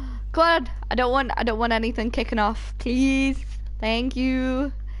on, I don't want anything kicking off, please. Thank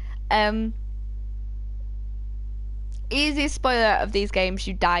you. Easy spoiler of these games,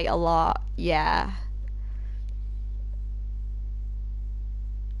 you die a lot. Yeah.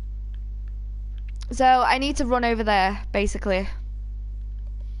 So I need to run over there, basically.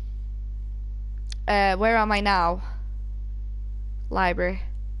 Where am I now? Library.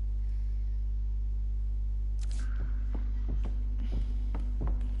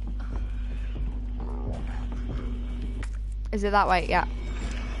 Is it that way? Yeah.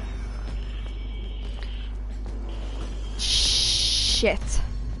 Shit.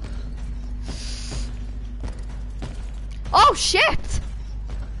 Oh shit!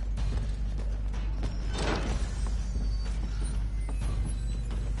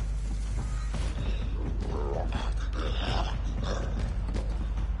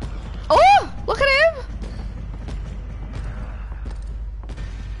 Oh, look at him!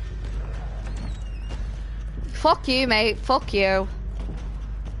 Fuck you, mate. Fuck you.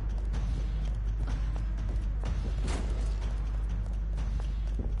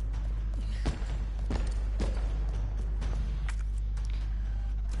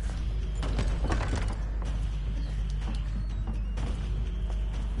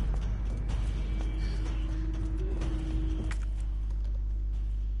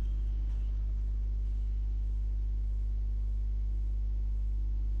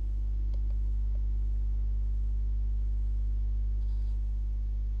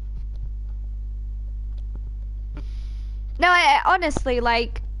 No, I honestly,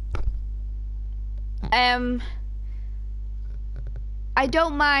 like, I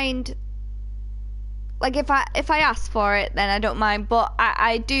don't mind, like, if I ask for it, then I don't mind, but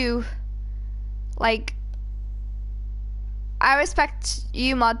I do, like, I respect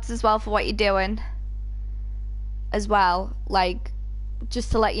you mods as well for what you're doing, as well, like, just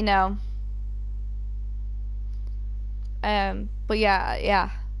to let you know. But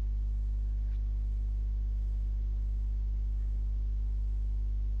yeah.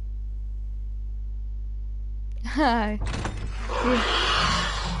 Hi.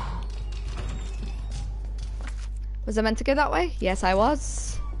 Was I meant to go that way? Yes, I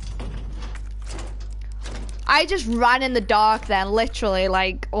was. I just ran in the dark then, literally,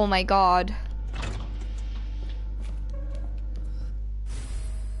 like, oh my god.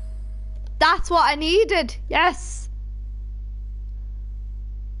 That's what I needed, yes.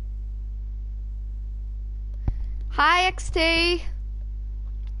 Hi, XT.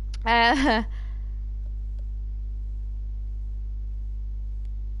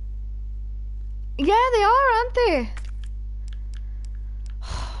 Yeah, they are, aren't they?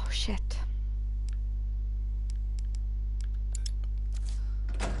 Oh, shit.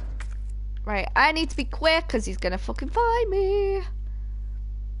 Right, I need to be quick because he's gonna fucking find me.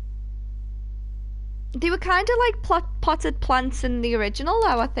 They were kind of like potted plants in the original,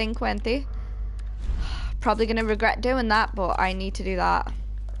 though, I think, weren't they? Probably gonna regret doing that, but I need to do that.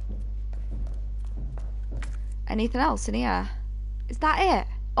 Anything else in here? Is that it?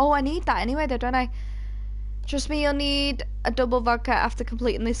 Oh, I need that anyway, though, don't I? Trust me, you'll need a double vodka after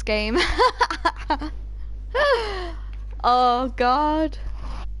completing this game. Oh, God.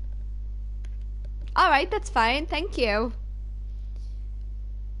 Alright, that's fine. Thank you.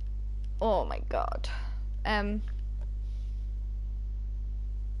 Oh, my God.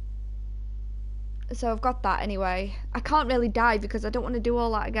 So I've got that anyway. I can't really die because I don't want to do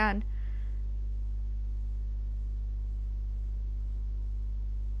all that again.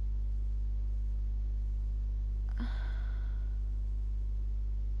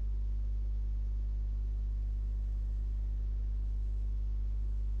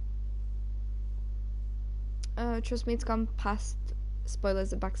 Trust me, it's gone past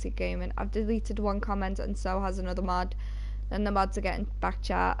spoilers of backseat gaming. I've deleted one comment and so has another mod. Then the mods are getting back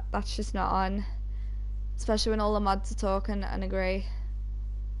chat. That's just not on. Especially when all the mods are talking and agree.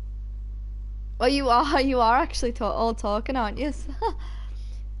 Well, you are actually all talking, aren't you?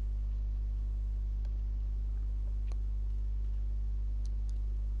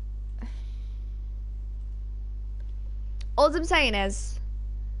 All I'm saying is,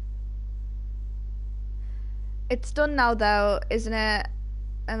 it's done now though, isn't it?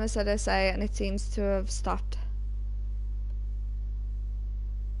 Emma said I say, and it seems to have stopped.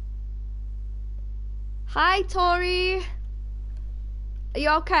 Hi, Tori. Are you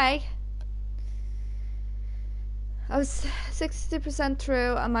okay? I was 60%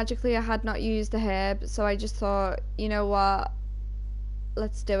 through, and magically I had not used the herb, so I just thought, you know what?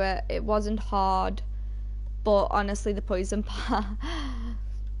 Let's do it. It wasn't hard, but honestly, the poison part.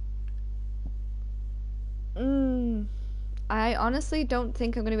 I honestly don't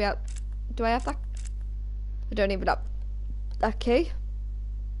think I'm gonna be out. Do I have that? I don't even have that key.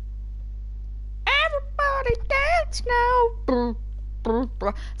 Everybody dance now.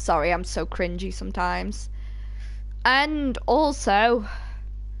 Sorry, I'm so cringy sometimes. And also,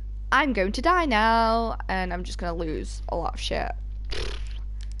 I'm going to die now, and I'm just gonna lose a lot of shit.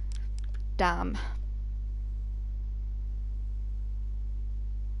 Damn.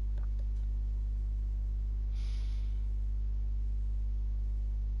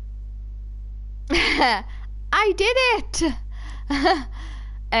 I did it!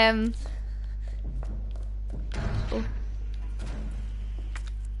 Oh.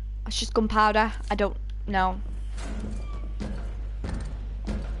 It's just gunpowder. I don't know.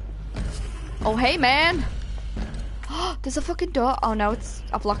 Oh, hey, man. There's a fucking door. Oh, no,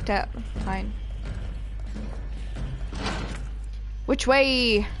 I've locked it. Fine. Which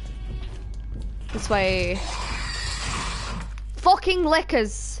way? This way. Fucking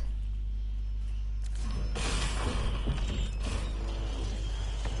lickers.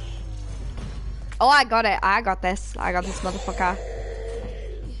 Oh, I got it. I got this. I got this motherfucker.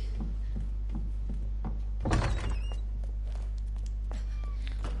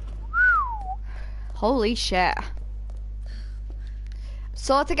 Holy shit.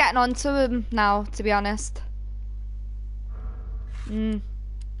 Sort of getting onto him now, to be honest. To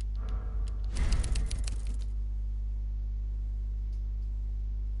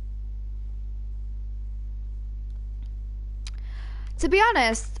be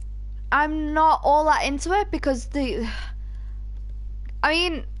honest, I'm not all that into it because I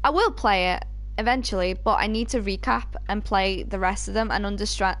mean, I will play it eventually, but I need to recap and play the rest of them and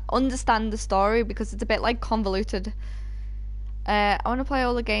understand the story because it's a bit like convoluted. I want to play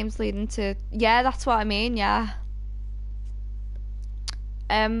all the games leading to... Yeah, that's what I mean, yeah.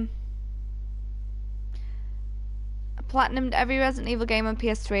 Platinumed every Resident Evil game on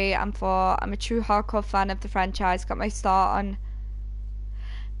PS3 and 4. I'm a true hardcore fan of the franchise. Got my start on...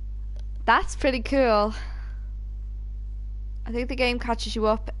 That's pretty cool. I think the game catches you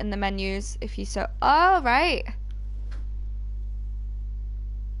up in the menus if you so... Oh, right.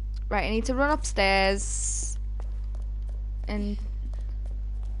 Right, I need to run upstairs. And...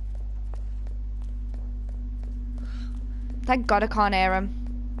 Thank God I can't hear him.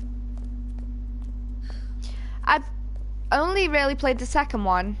 I've only really played the second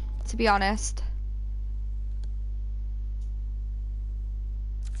one, to be honest.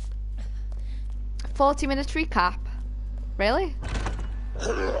 "40-minute recap." Really?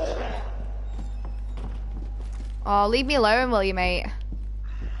 Oh, leave me alone, will you, mate?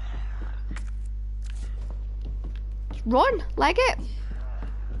 Run, leg it.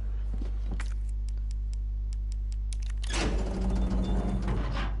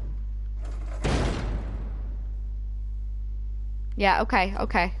 Yeah, okay.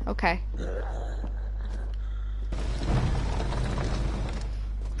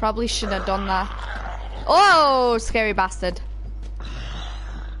 Probably shouldn't have done that. Oh, scary bastard.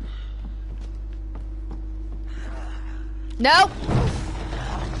 No.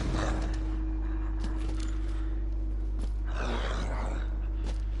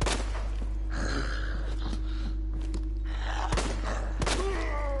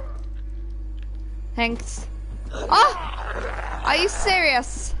 Thanks. Oh! Are you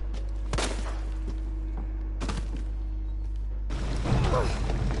serious?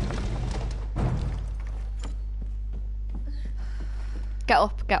 Get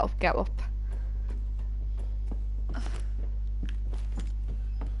up, get up, get up.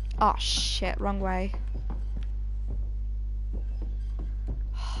 Oh shit, wrong way.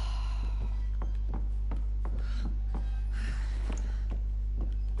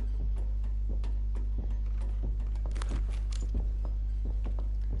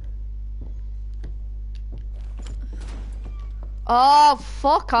 Oh,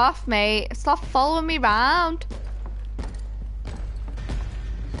 fuck off, mate. Stop following me round.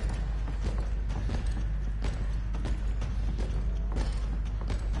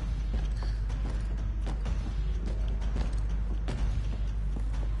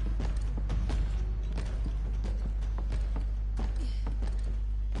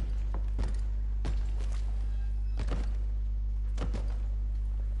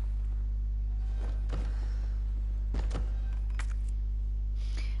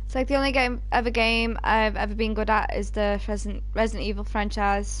 It's like the only game I've ever been good at is the Resident Evil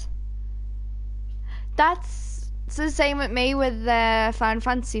franchise. That's the same with me with the Final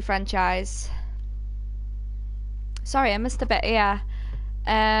Fantasy franchise. Sorry, I missed a bit, yeah.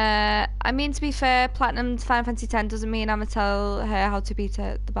 I mean, to be fair, Platinum's Final Fantasy X doesn't mean I'm gonna tell her how to beat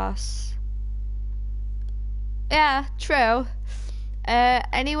the boss. Yeah, true.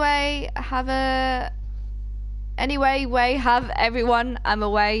 Anyway, have everyone. I'm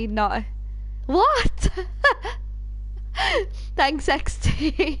away, not... What? Thanks,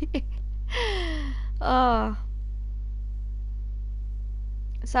 XT. Oh.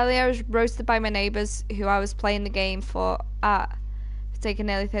 Sadly, I was roasted by my neighbours who I was playing the game for taking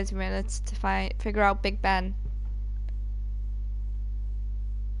nearly 30 minutes to figure out Big Ben.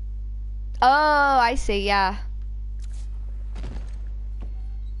 Oh, I see, yeah.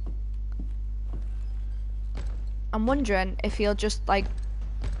 I'm wondering if he'll just, like...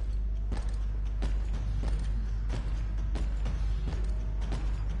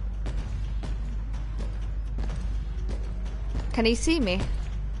 Can he see me?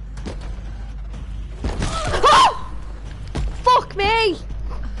 Fuck me!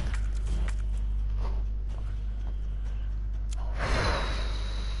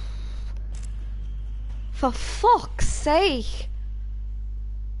 For fuck's sake.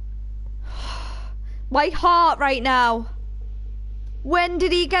 My heart right now. When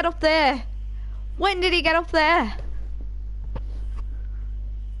did he get up there? When did he get up there?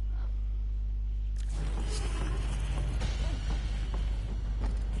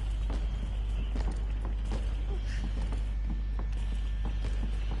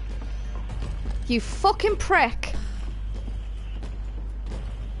 You fucking prick.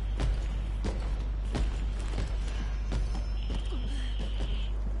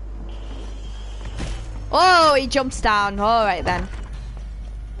 Oh, he jumps down. All right then.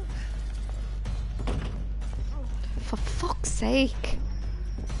 For fuck's sake.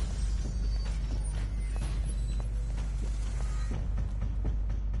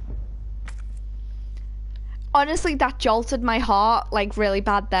 Honestly, that jolted my heart like really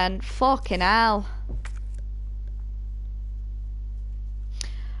bad then. Fucking hell.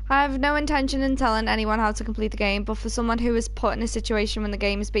 I have no intention in telling anyone how to complete the game, but for someone who is put in a situation when the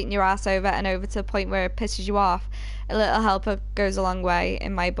game is beating your ass over and over to the point where it pisses you off, a little help goes a long way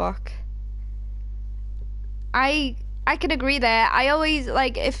in my book. I can agree there. I always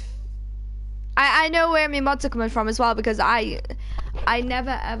like if I know where my mods are coming from as well, because I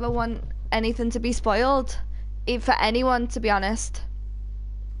never ever want anything to be spoiled for anyone, to be honest.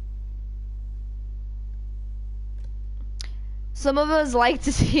 Some of us like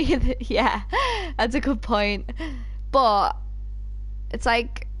to see yeah, that's a good point. But it's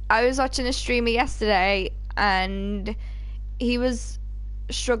like I was watching a streamer yesterday and he was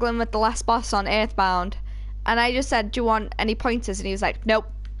struggling with the last boss on Earthbound, and I just said, do you want any pointers? And he was like, nope,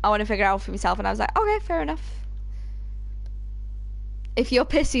 I want to figure it out for myself. And I was like, okay, fair enough. If you're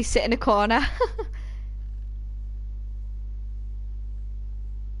pissy, sit in a corner.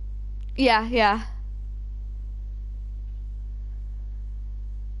 Yeah.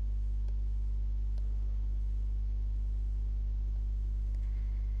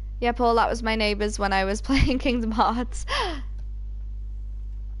 Yeah, Paul, that was my neighbours when I was playing Kingdom Hearts.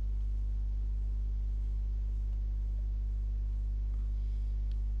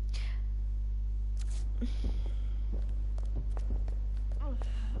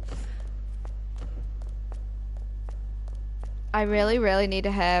 I really, really need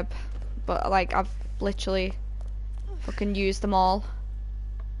a herb, but like I've literally fucking used them all.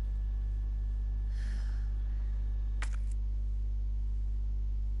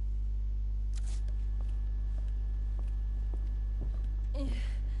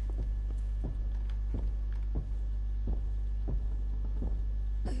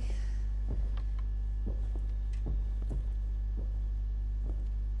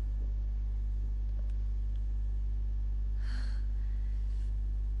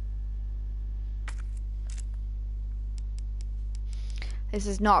 This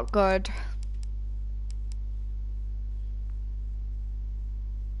is not good.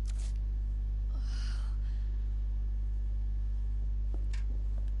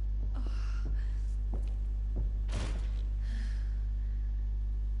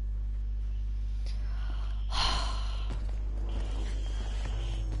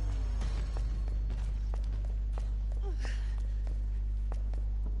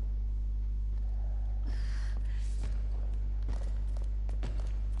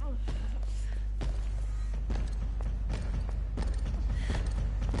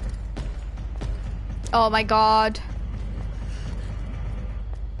 Oh my god.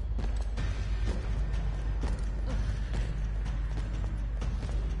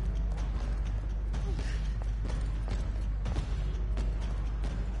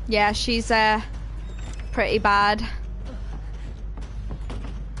 Yeah, she's pretty bad.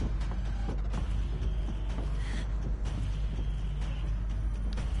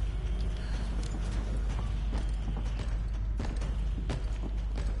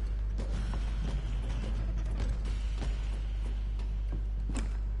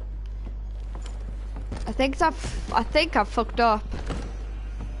 I think I've fucked up.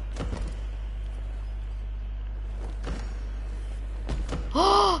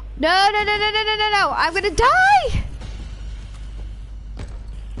 Oh no! I'm gonna die!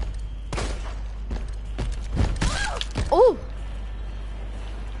 Oh!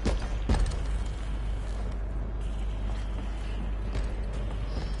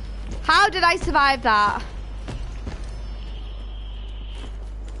 How did I survive that?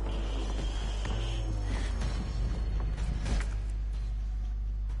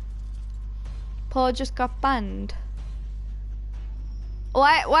 Paul just got banned.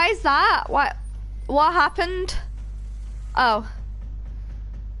 Why is that? What happened? Oh.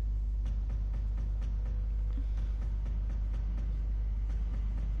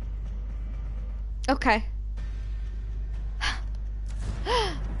 Okay.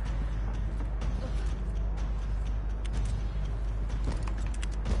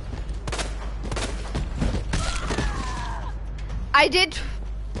 I did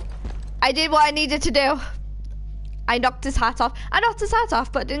what I needed to do. I knocked his hat off. I knocked his hat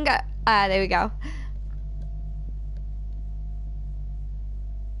off, but didn't get... Ah, there we go.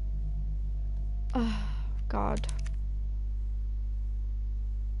 Oh, God.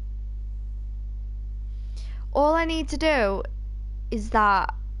 All I need to do is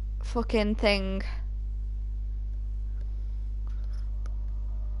that fucking thing.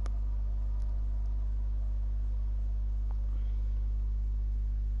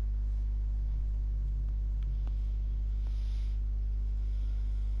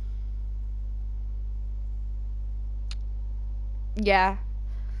 Yeah.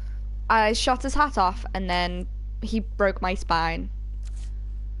 I shot his hat off and then he broke my spine.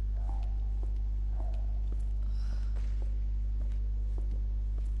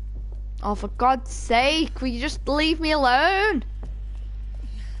 Oh, for God's sake, will you just leave me alone?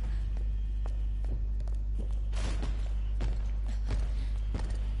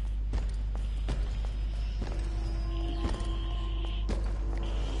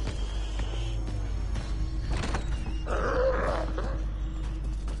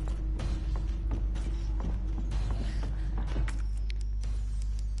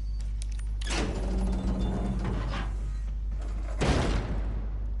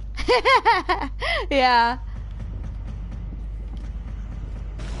 Yeah.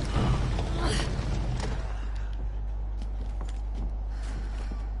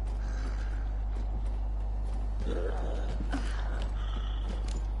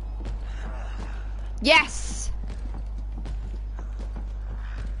 Yes.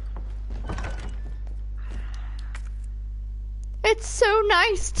 It's so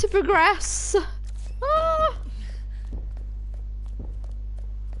nice to progress. Ah.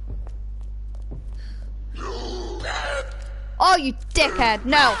 Oh, you dickhead.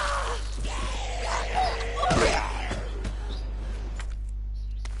 No.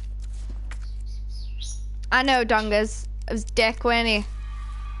 I know, Dongas. It was dick, wasn't he?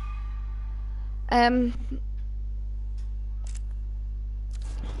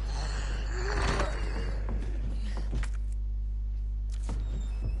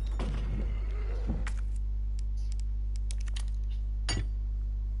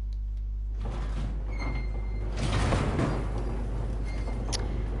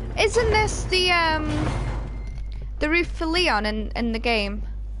 Isn't this the roof for Leon in the game?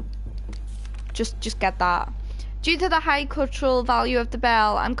 Just get that. Due to the high cultural value of the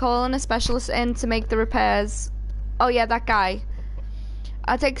bell, I'm calling a specialist in to make the repairs. Oh yeah, that guy.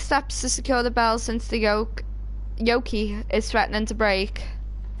 I'll take steps to secure the bell since the yoke is threatening to break.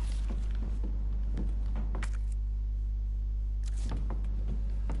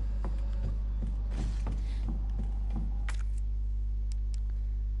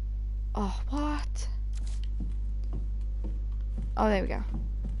 Oh, what? Oh, there we go.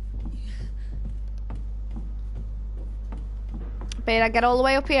 But I get all the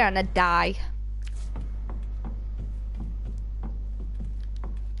way up here and I die.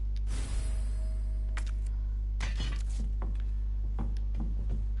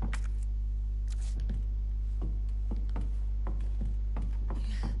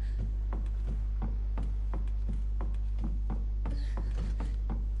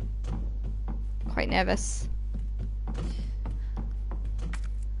 Quite nervous.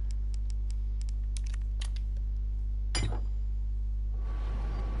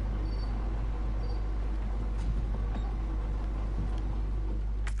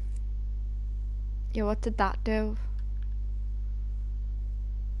 Yo, what did that do?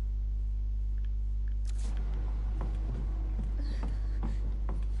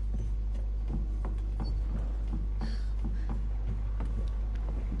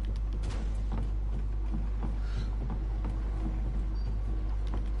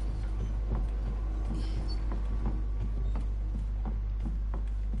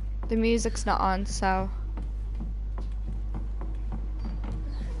 The music's not on, so...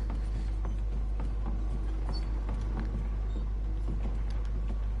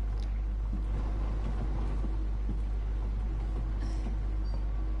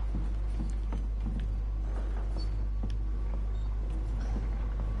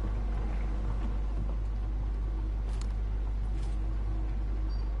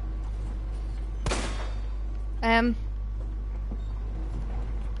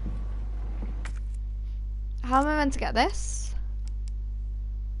 How am I meant to get this?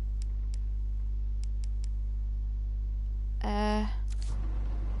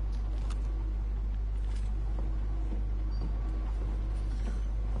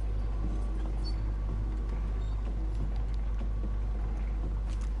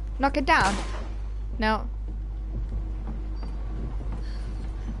 Knock it down. No.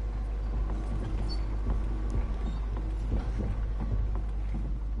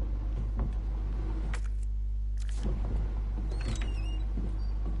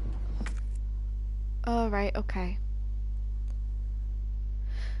 Oh, right, okay.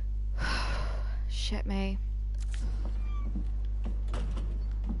 Shit me.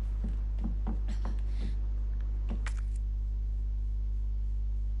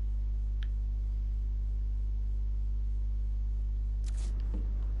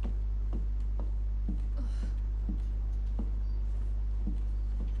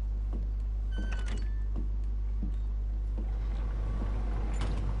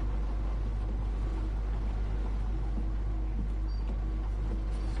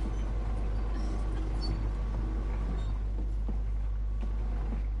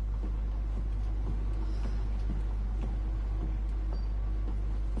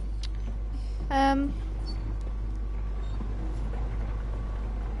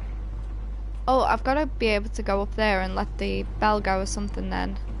 Oh, I've got to be able to go up there and let the bell go or something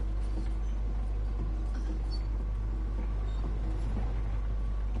then.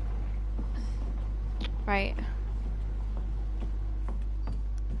 Right.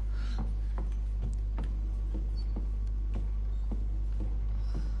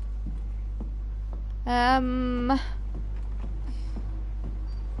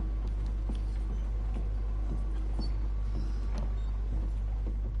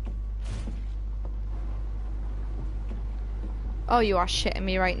 Oh, you are shitting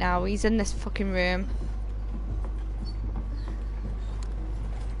me right now. He's in this fucking room.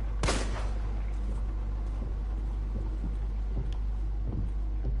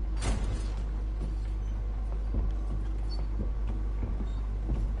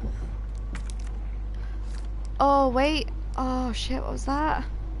 Oh, wait. Oh, shit, what was that?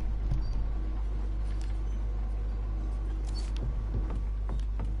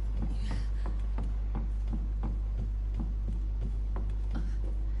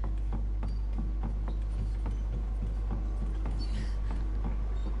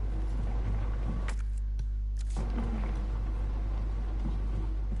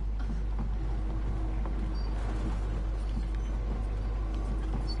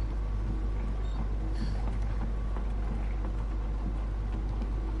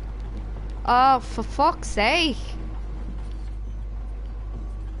 Oh, for fuck's sake.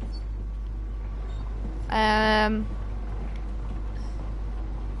 Got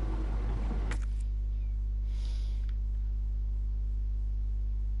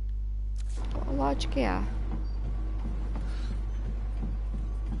a large gear.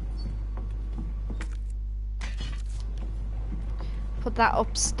 Put that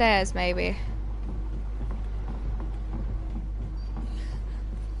upstairs, maybe.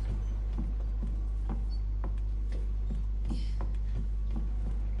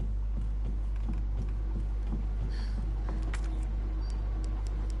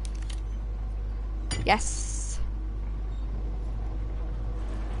 Yes.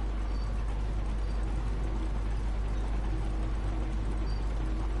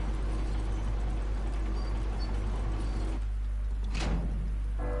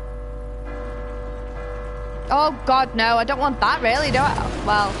 Oh god, no, I don't want that really, do I?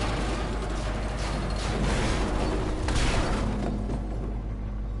 Well.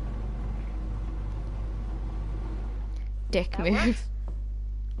 Dick move. Works.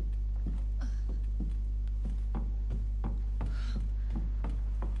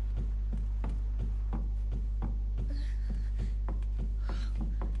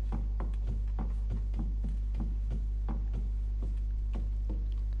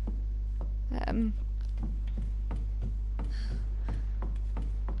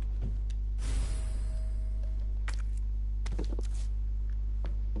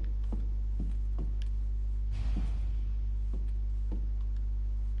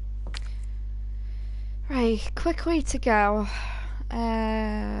 Right, quick way to go.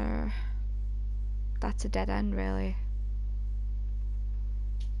 That's a dead end, really.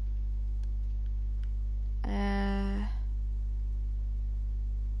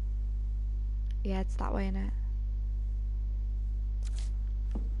 Yeah, it's that way, innit?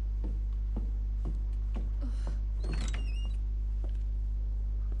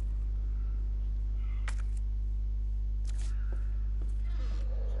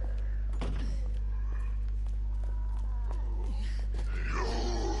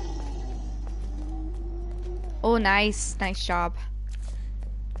 Oh, nice. Nice job.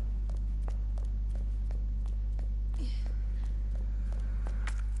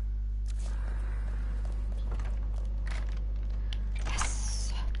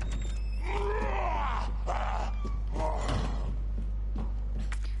 Yes.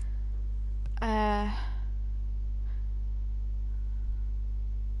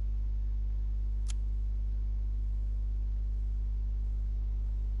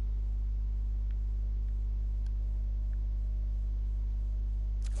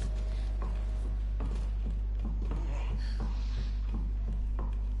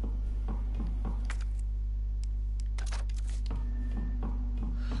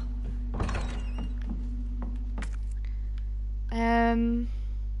 Down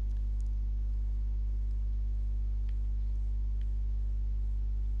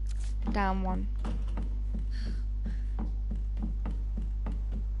one.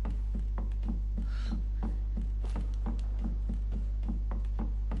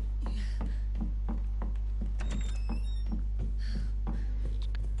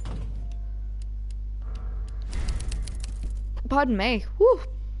 Pardon me. Whew.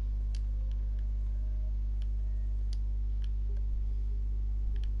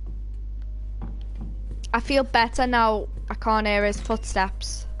 I feel better now. I can't hear his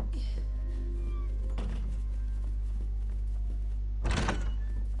footsteps.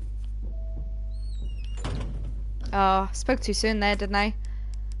 Oh, spoke too soon there, didn't I?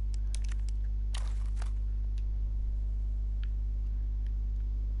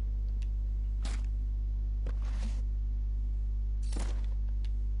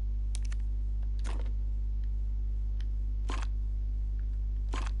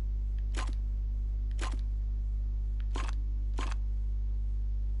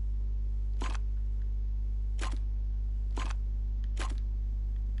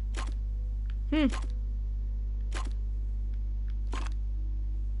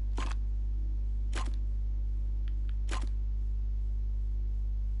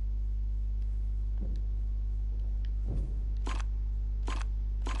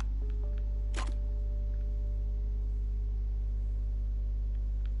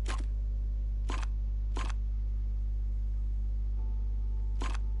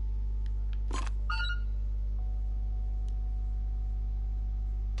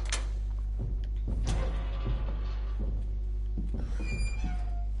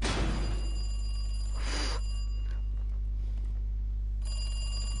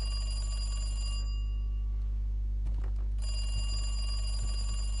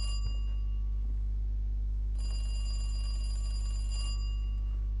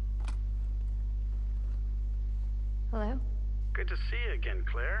 Hello? Good to see you again,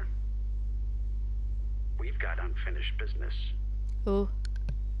 Claire. We've got unfinished business. Ooh.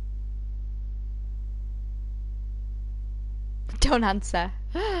 Don't answer.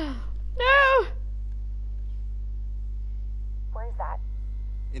 No! Where's that?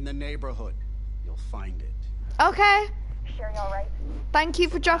 In the neighborhood. You'll find it. Okay. Sherry all right? Thank you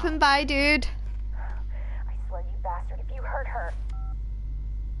for dropping by, dude. I swear, you bastard, if you hurt her.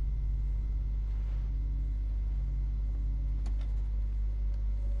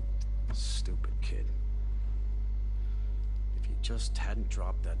 Stupid kid. If you just hadn't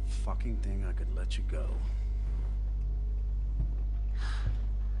dropped that fucking thing, I could let you go.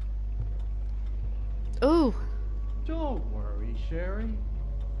 Ooh. Don't worry, Sherry.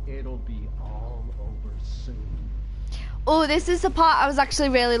 It'll be all over soon. Oh, this is the part I was actually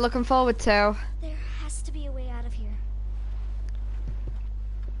really looking forward to. There has to be a way out of here.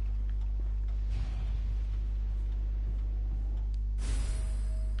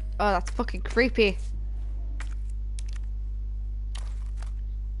 Oh, that's fucking creepy.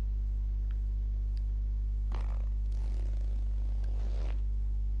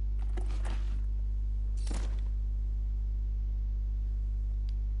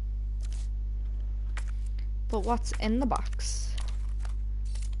 But what's in the box?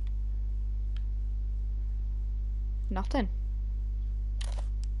 Nothing.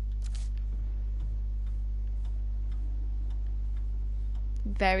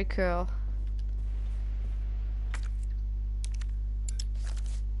 Very cool.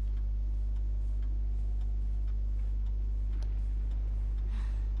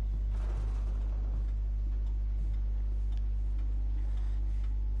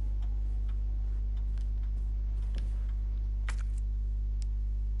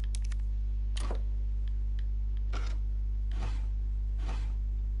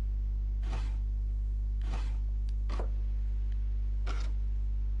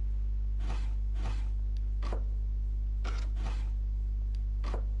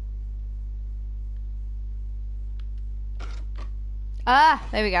 Ah,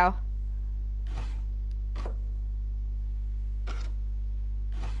 there we go.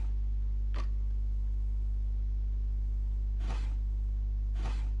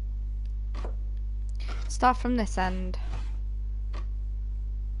 Start from this end.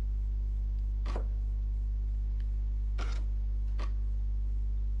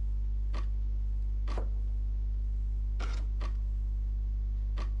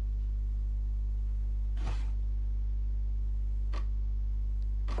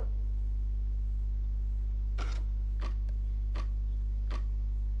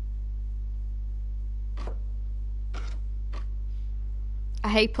 I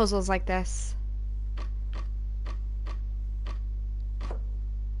hate puzzles like this.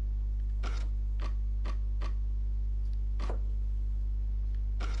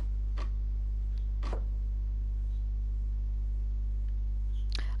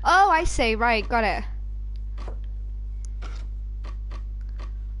 I see. Right, got it.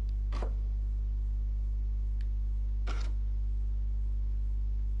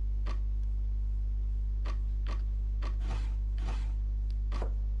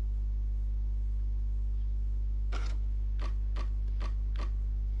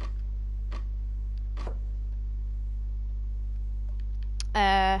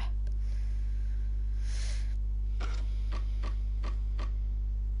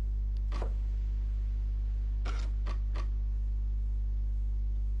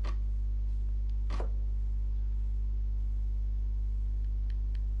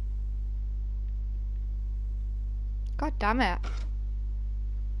 God damn it.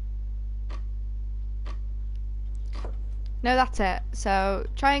 No, that's it. So,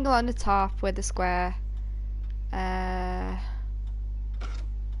 triangle on the top with the square.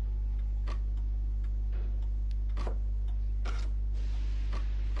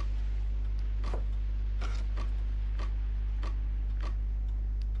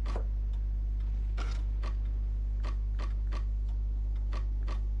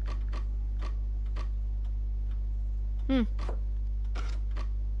 Hmm.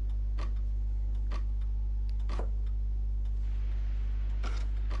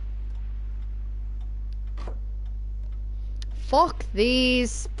 Fuck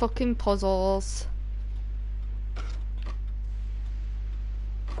these fucking puzzles.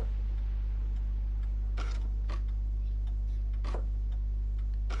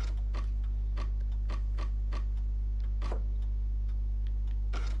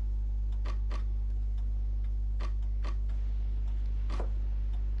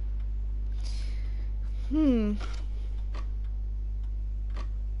 Hmm.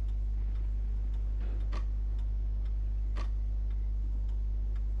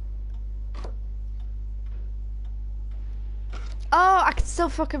 Oh, I can still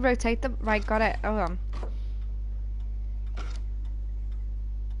fucking rotate them. Right, got it. Hold on.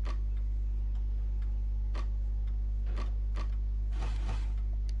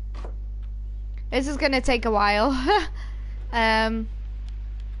 This is gonna take a while. um.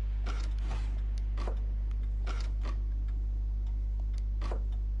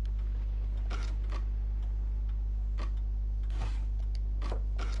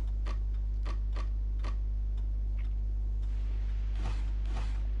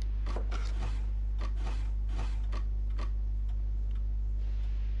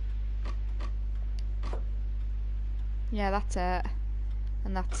 Yeah, that's it.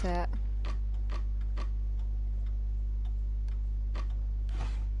 And that's it.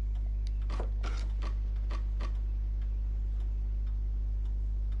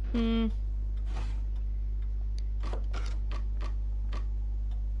 Hmm.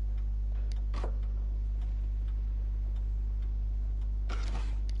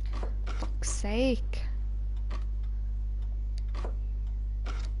 Fuck's sake.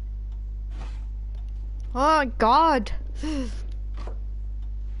 Oh God.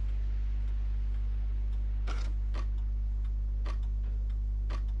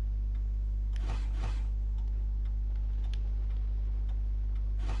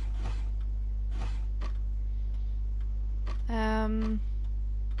 Um.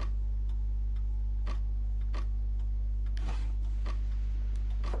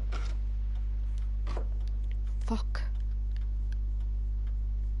 Fuck.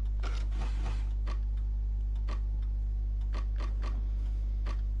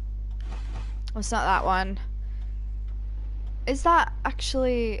 Oh, it's not that one. Is that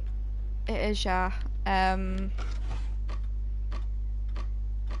actually? It is, yeah. Hmm.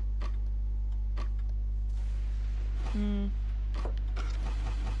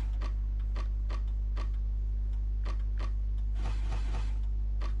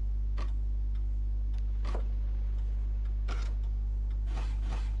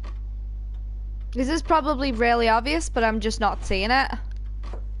 This is probably really obvious, but I'm just not seeing it.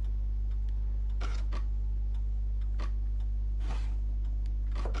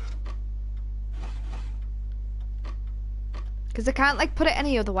 Because I can't, like, put it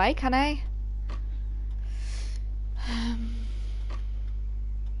any other way, can I?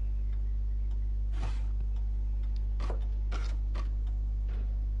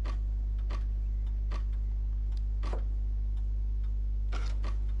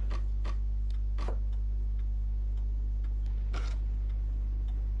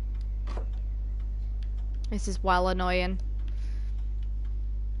 This is well annoying.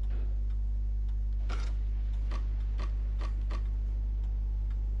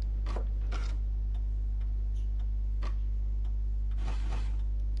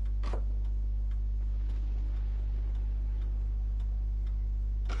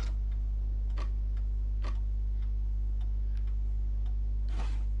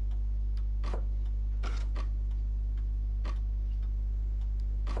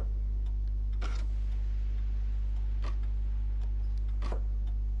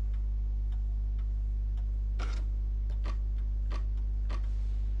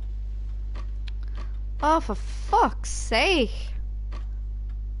 Oh, for fuck's sake.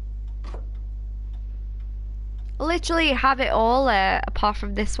 I literally have it all apart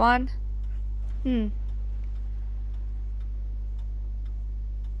from this one.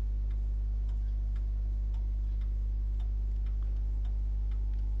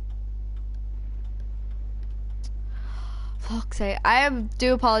 Fuck's sake. I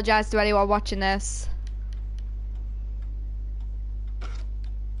do apologise to anyone watching this.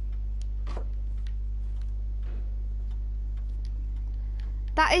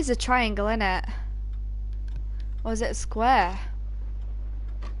 That is a triangle, isn't it? Or is it a square?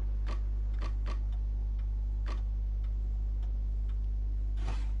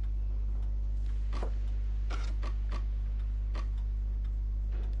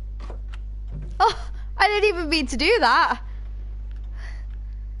 Oh, I didn't even mean to do that.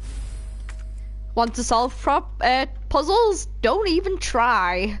 Want to solve puzzles? Don't even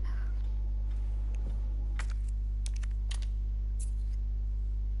try.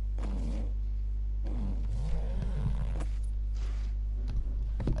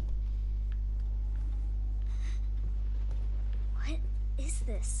 What is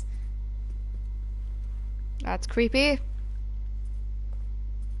this? That's creepy.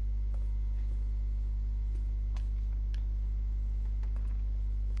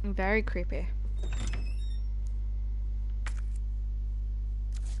 Very creepy.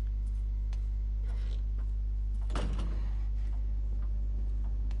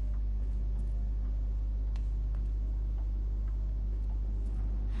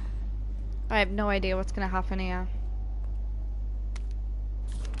 I have no idea what's gonna happen here.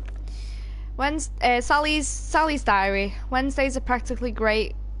 Sally's diary. Wednesdays are practically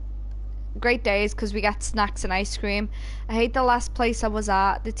great days because we get snacks and ice cream. I hate the last place I was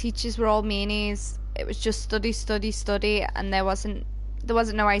at. The teachers were all meanies. It was just study, study, study, and there wasn't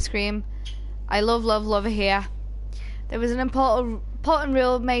no ice cream. I love it here. There was an important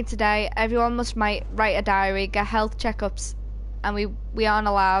rule made today. Everyone must write a diary, get health checkups, and we aren't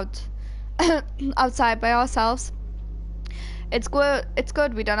allowed outside by ourselves. It's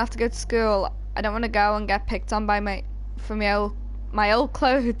good. We don't have to go to school. I don't want to go and get picked on by my old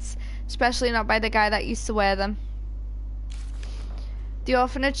clothes, especially not by the guy that used to wear them. The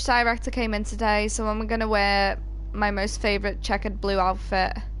orphanage director came in today, so I'm gonna wear my most favourite checkered blue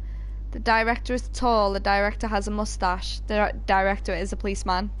outfit. The director is tall. The director has a mustache. The director is a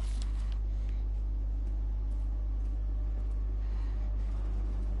policeman.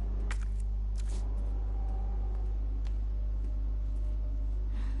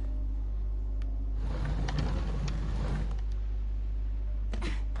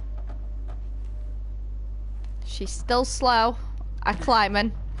 She's still slow at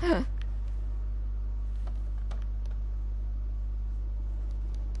climbing.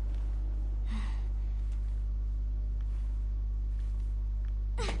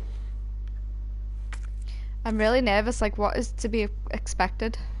 I'm really nervous, like what is to be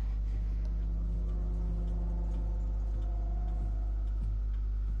expected?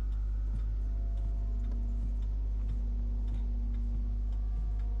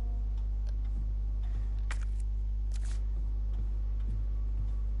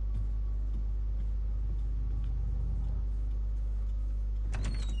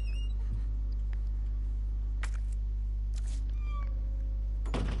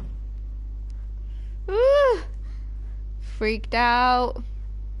 Freaked out.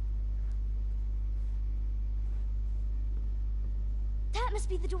 That must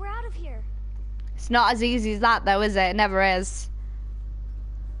be the door out of here. It's not as easy as that though, is it? It never is.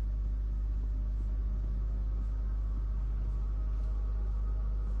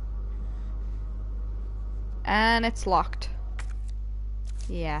 And it's locked.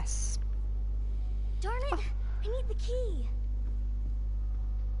 Yes. Darn it! I need the key.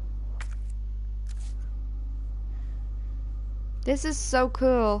 This is so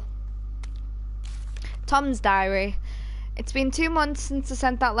cool. Tom's diary. It's been 2 months since I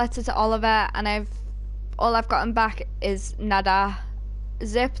sent that letter to Oliver, and all I've gotten back is nada.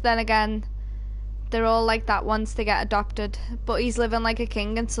 Zip, then again, they're all like that once they get adopted, but he's living like a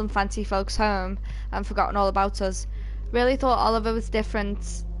king in some fancy folks' home and forgotten all about us. Really thought Oliver was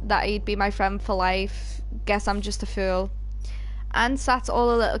different, that he'd be my friend for life. Guess I'm just a fool. Anne sat all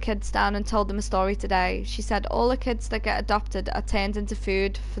the little kids down and told them a story today. She said all the kids that get adopted are turned into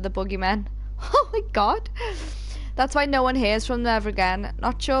food for the boogeymen. Oh my god. That's why no one hears from them ever again.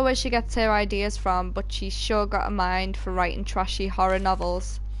 Not sure where she gets her ideas from, but she's sure got a mind for writing trashy horror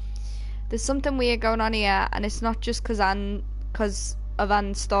novels. There's something weird going on here, and it's not just because of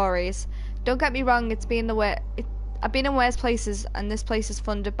Anne's stories. Don't get me wrong, I've been in worse places, and this place is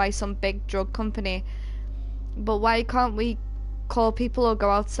funded by some big drug company. But why can't we call people or go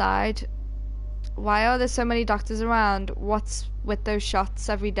outside? Why are there so many doctors around? What's with those shots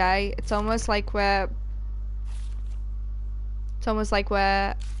every day? It's almost like we're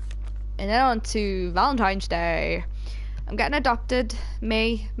in on to Valentine's Day. I'm getting adopted.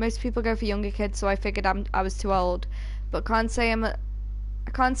 Me. Most people go for younger kids, so I figured I was too old. But I can't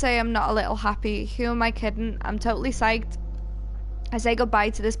say I'm not a little happy. Who am I kidding? I'm totally psyched. I say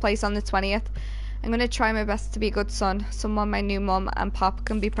goodbye to this place on the 20th. I'm going to try my best to be a good son, someone my new mum and pop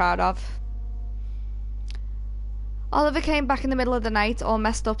can be proud of. Oliver came back in the middle of the night, all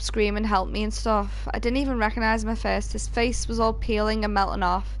messed up, screaming, help me and stuff. I didn't even recognise him at first. His face was all peeling and melting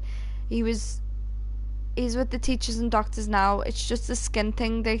off. He's with the teachers and doctors now. It's just a skin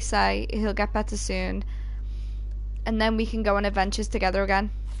thing, they say. He'll get better soon. And then we can go on adventures together again.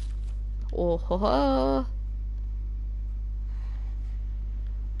 Oh ho ho.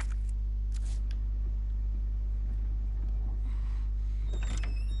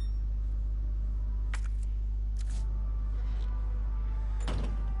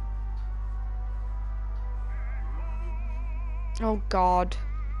 Oh God.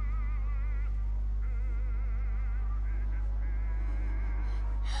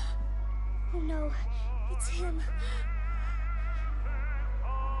 Oh no, it's him.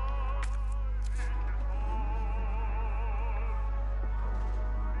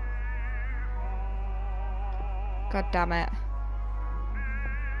 God damn it.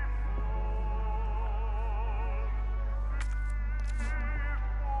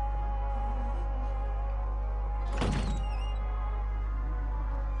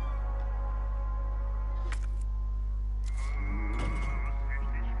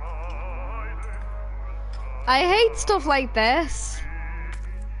 I hate stuff like this.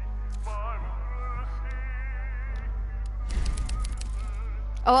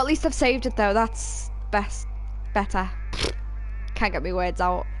 Oh, at least I've saved it though. That's better. Can't get my words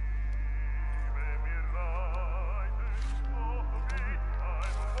out.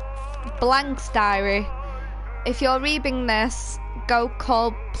 Blank's diary. If you're reading this, go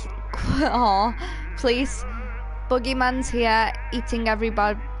call. Oh, please. Boogeyman's here, eating every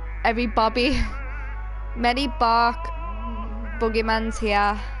bobby. Many bark. Boogeyman's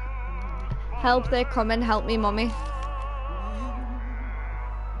here. Help, they're coming. Help me, mummy.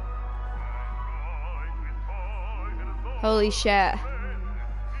 Holy shit.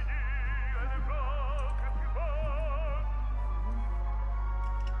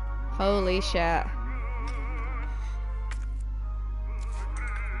 Holy shit.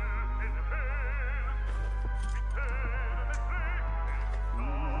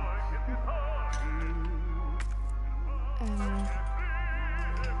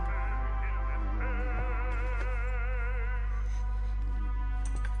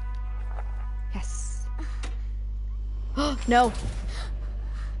 Yes. No.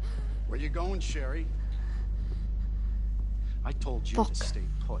 Where you going, Sherry? I told you Fuck. to stay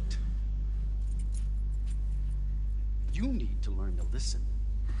put. You need to learn to listen.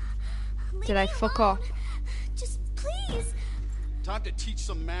 Did I fuck up? Just please. Time to teach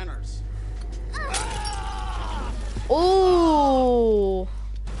some manners. Oh.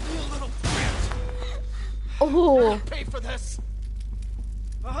 You little bitch! Oh. Pay for this!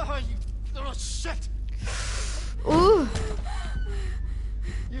 You little shit! Ooh.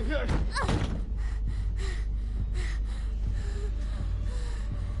 You hear?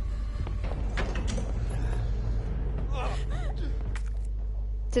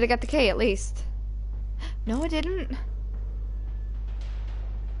 Did I get the key at least? No, I didn't.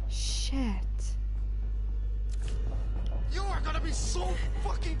 Shit. You are gonna be so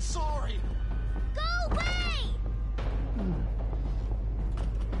fucking sorry! Go away!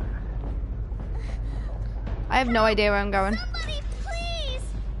 I have no idea where I'm going. Somebody, please!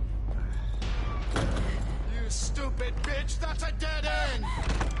 You stupid bitch! That's a dead end!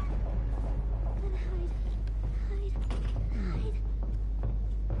 Hide.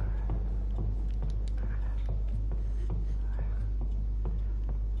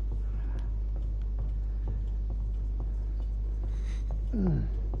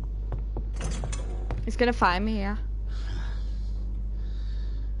 He's gonna find me, yeah.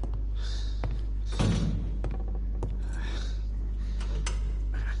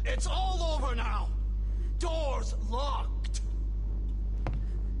 It's all over now! Doors locked!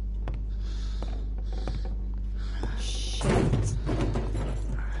 Shit.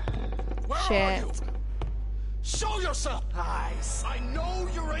 Where are Shit. you? Show yourself! I know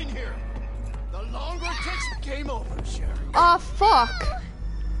you're in here! The longer it takes, game over, Sherry. Oh, fuck.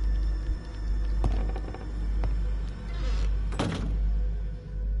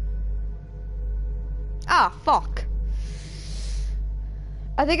 Ah, fuck.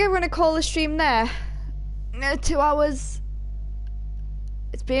 I think I'm gonna call the stream there. 2 hours.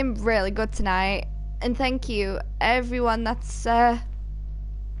 It's been really good tonight. And thank you, everyone that's,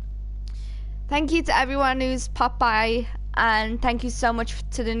 thank you to everyone who's popped by. And thank you so much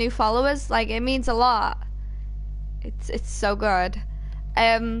to the new followers. Like, it means a lot. It's so good.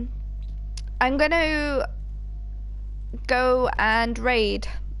 I'm gonna go and raid.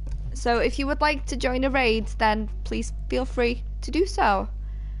 So if you would like to join a raid, then please feel free to do so.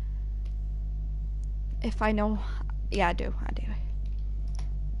 If I know, yeah, I do.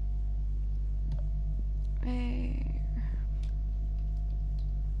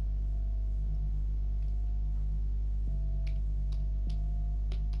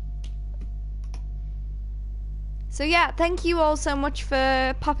 So yeah, thank you all so much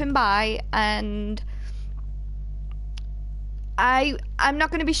for popping by, and I'm not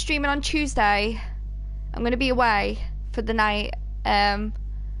going to be streaming on Tuesday. I'm going to be away for the night.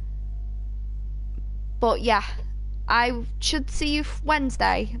 But yeah, I should see you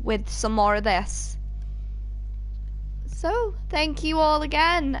Wednesday with some more of this. So thank you all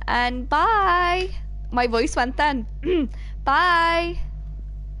again, and bye. My voice went then. Bye.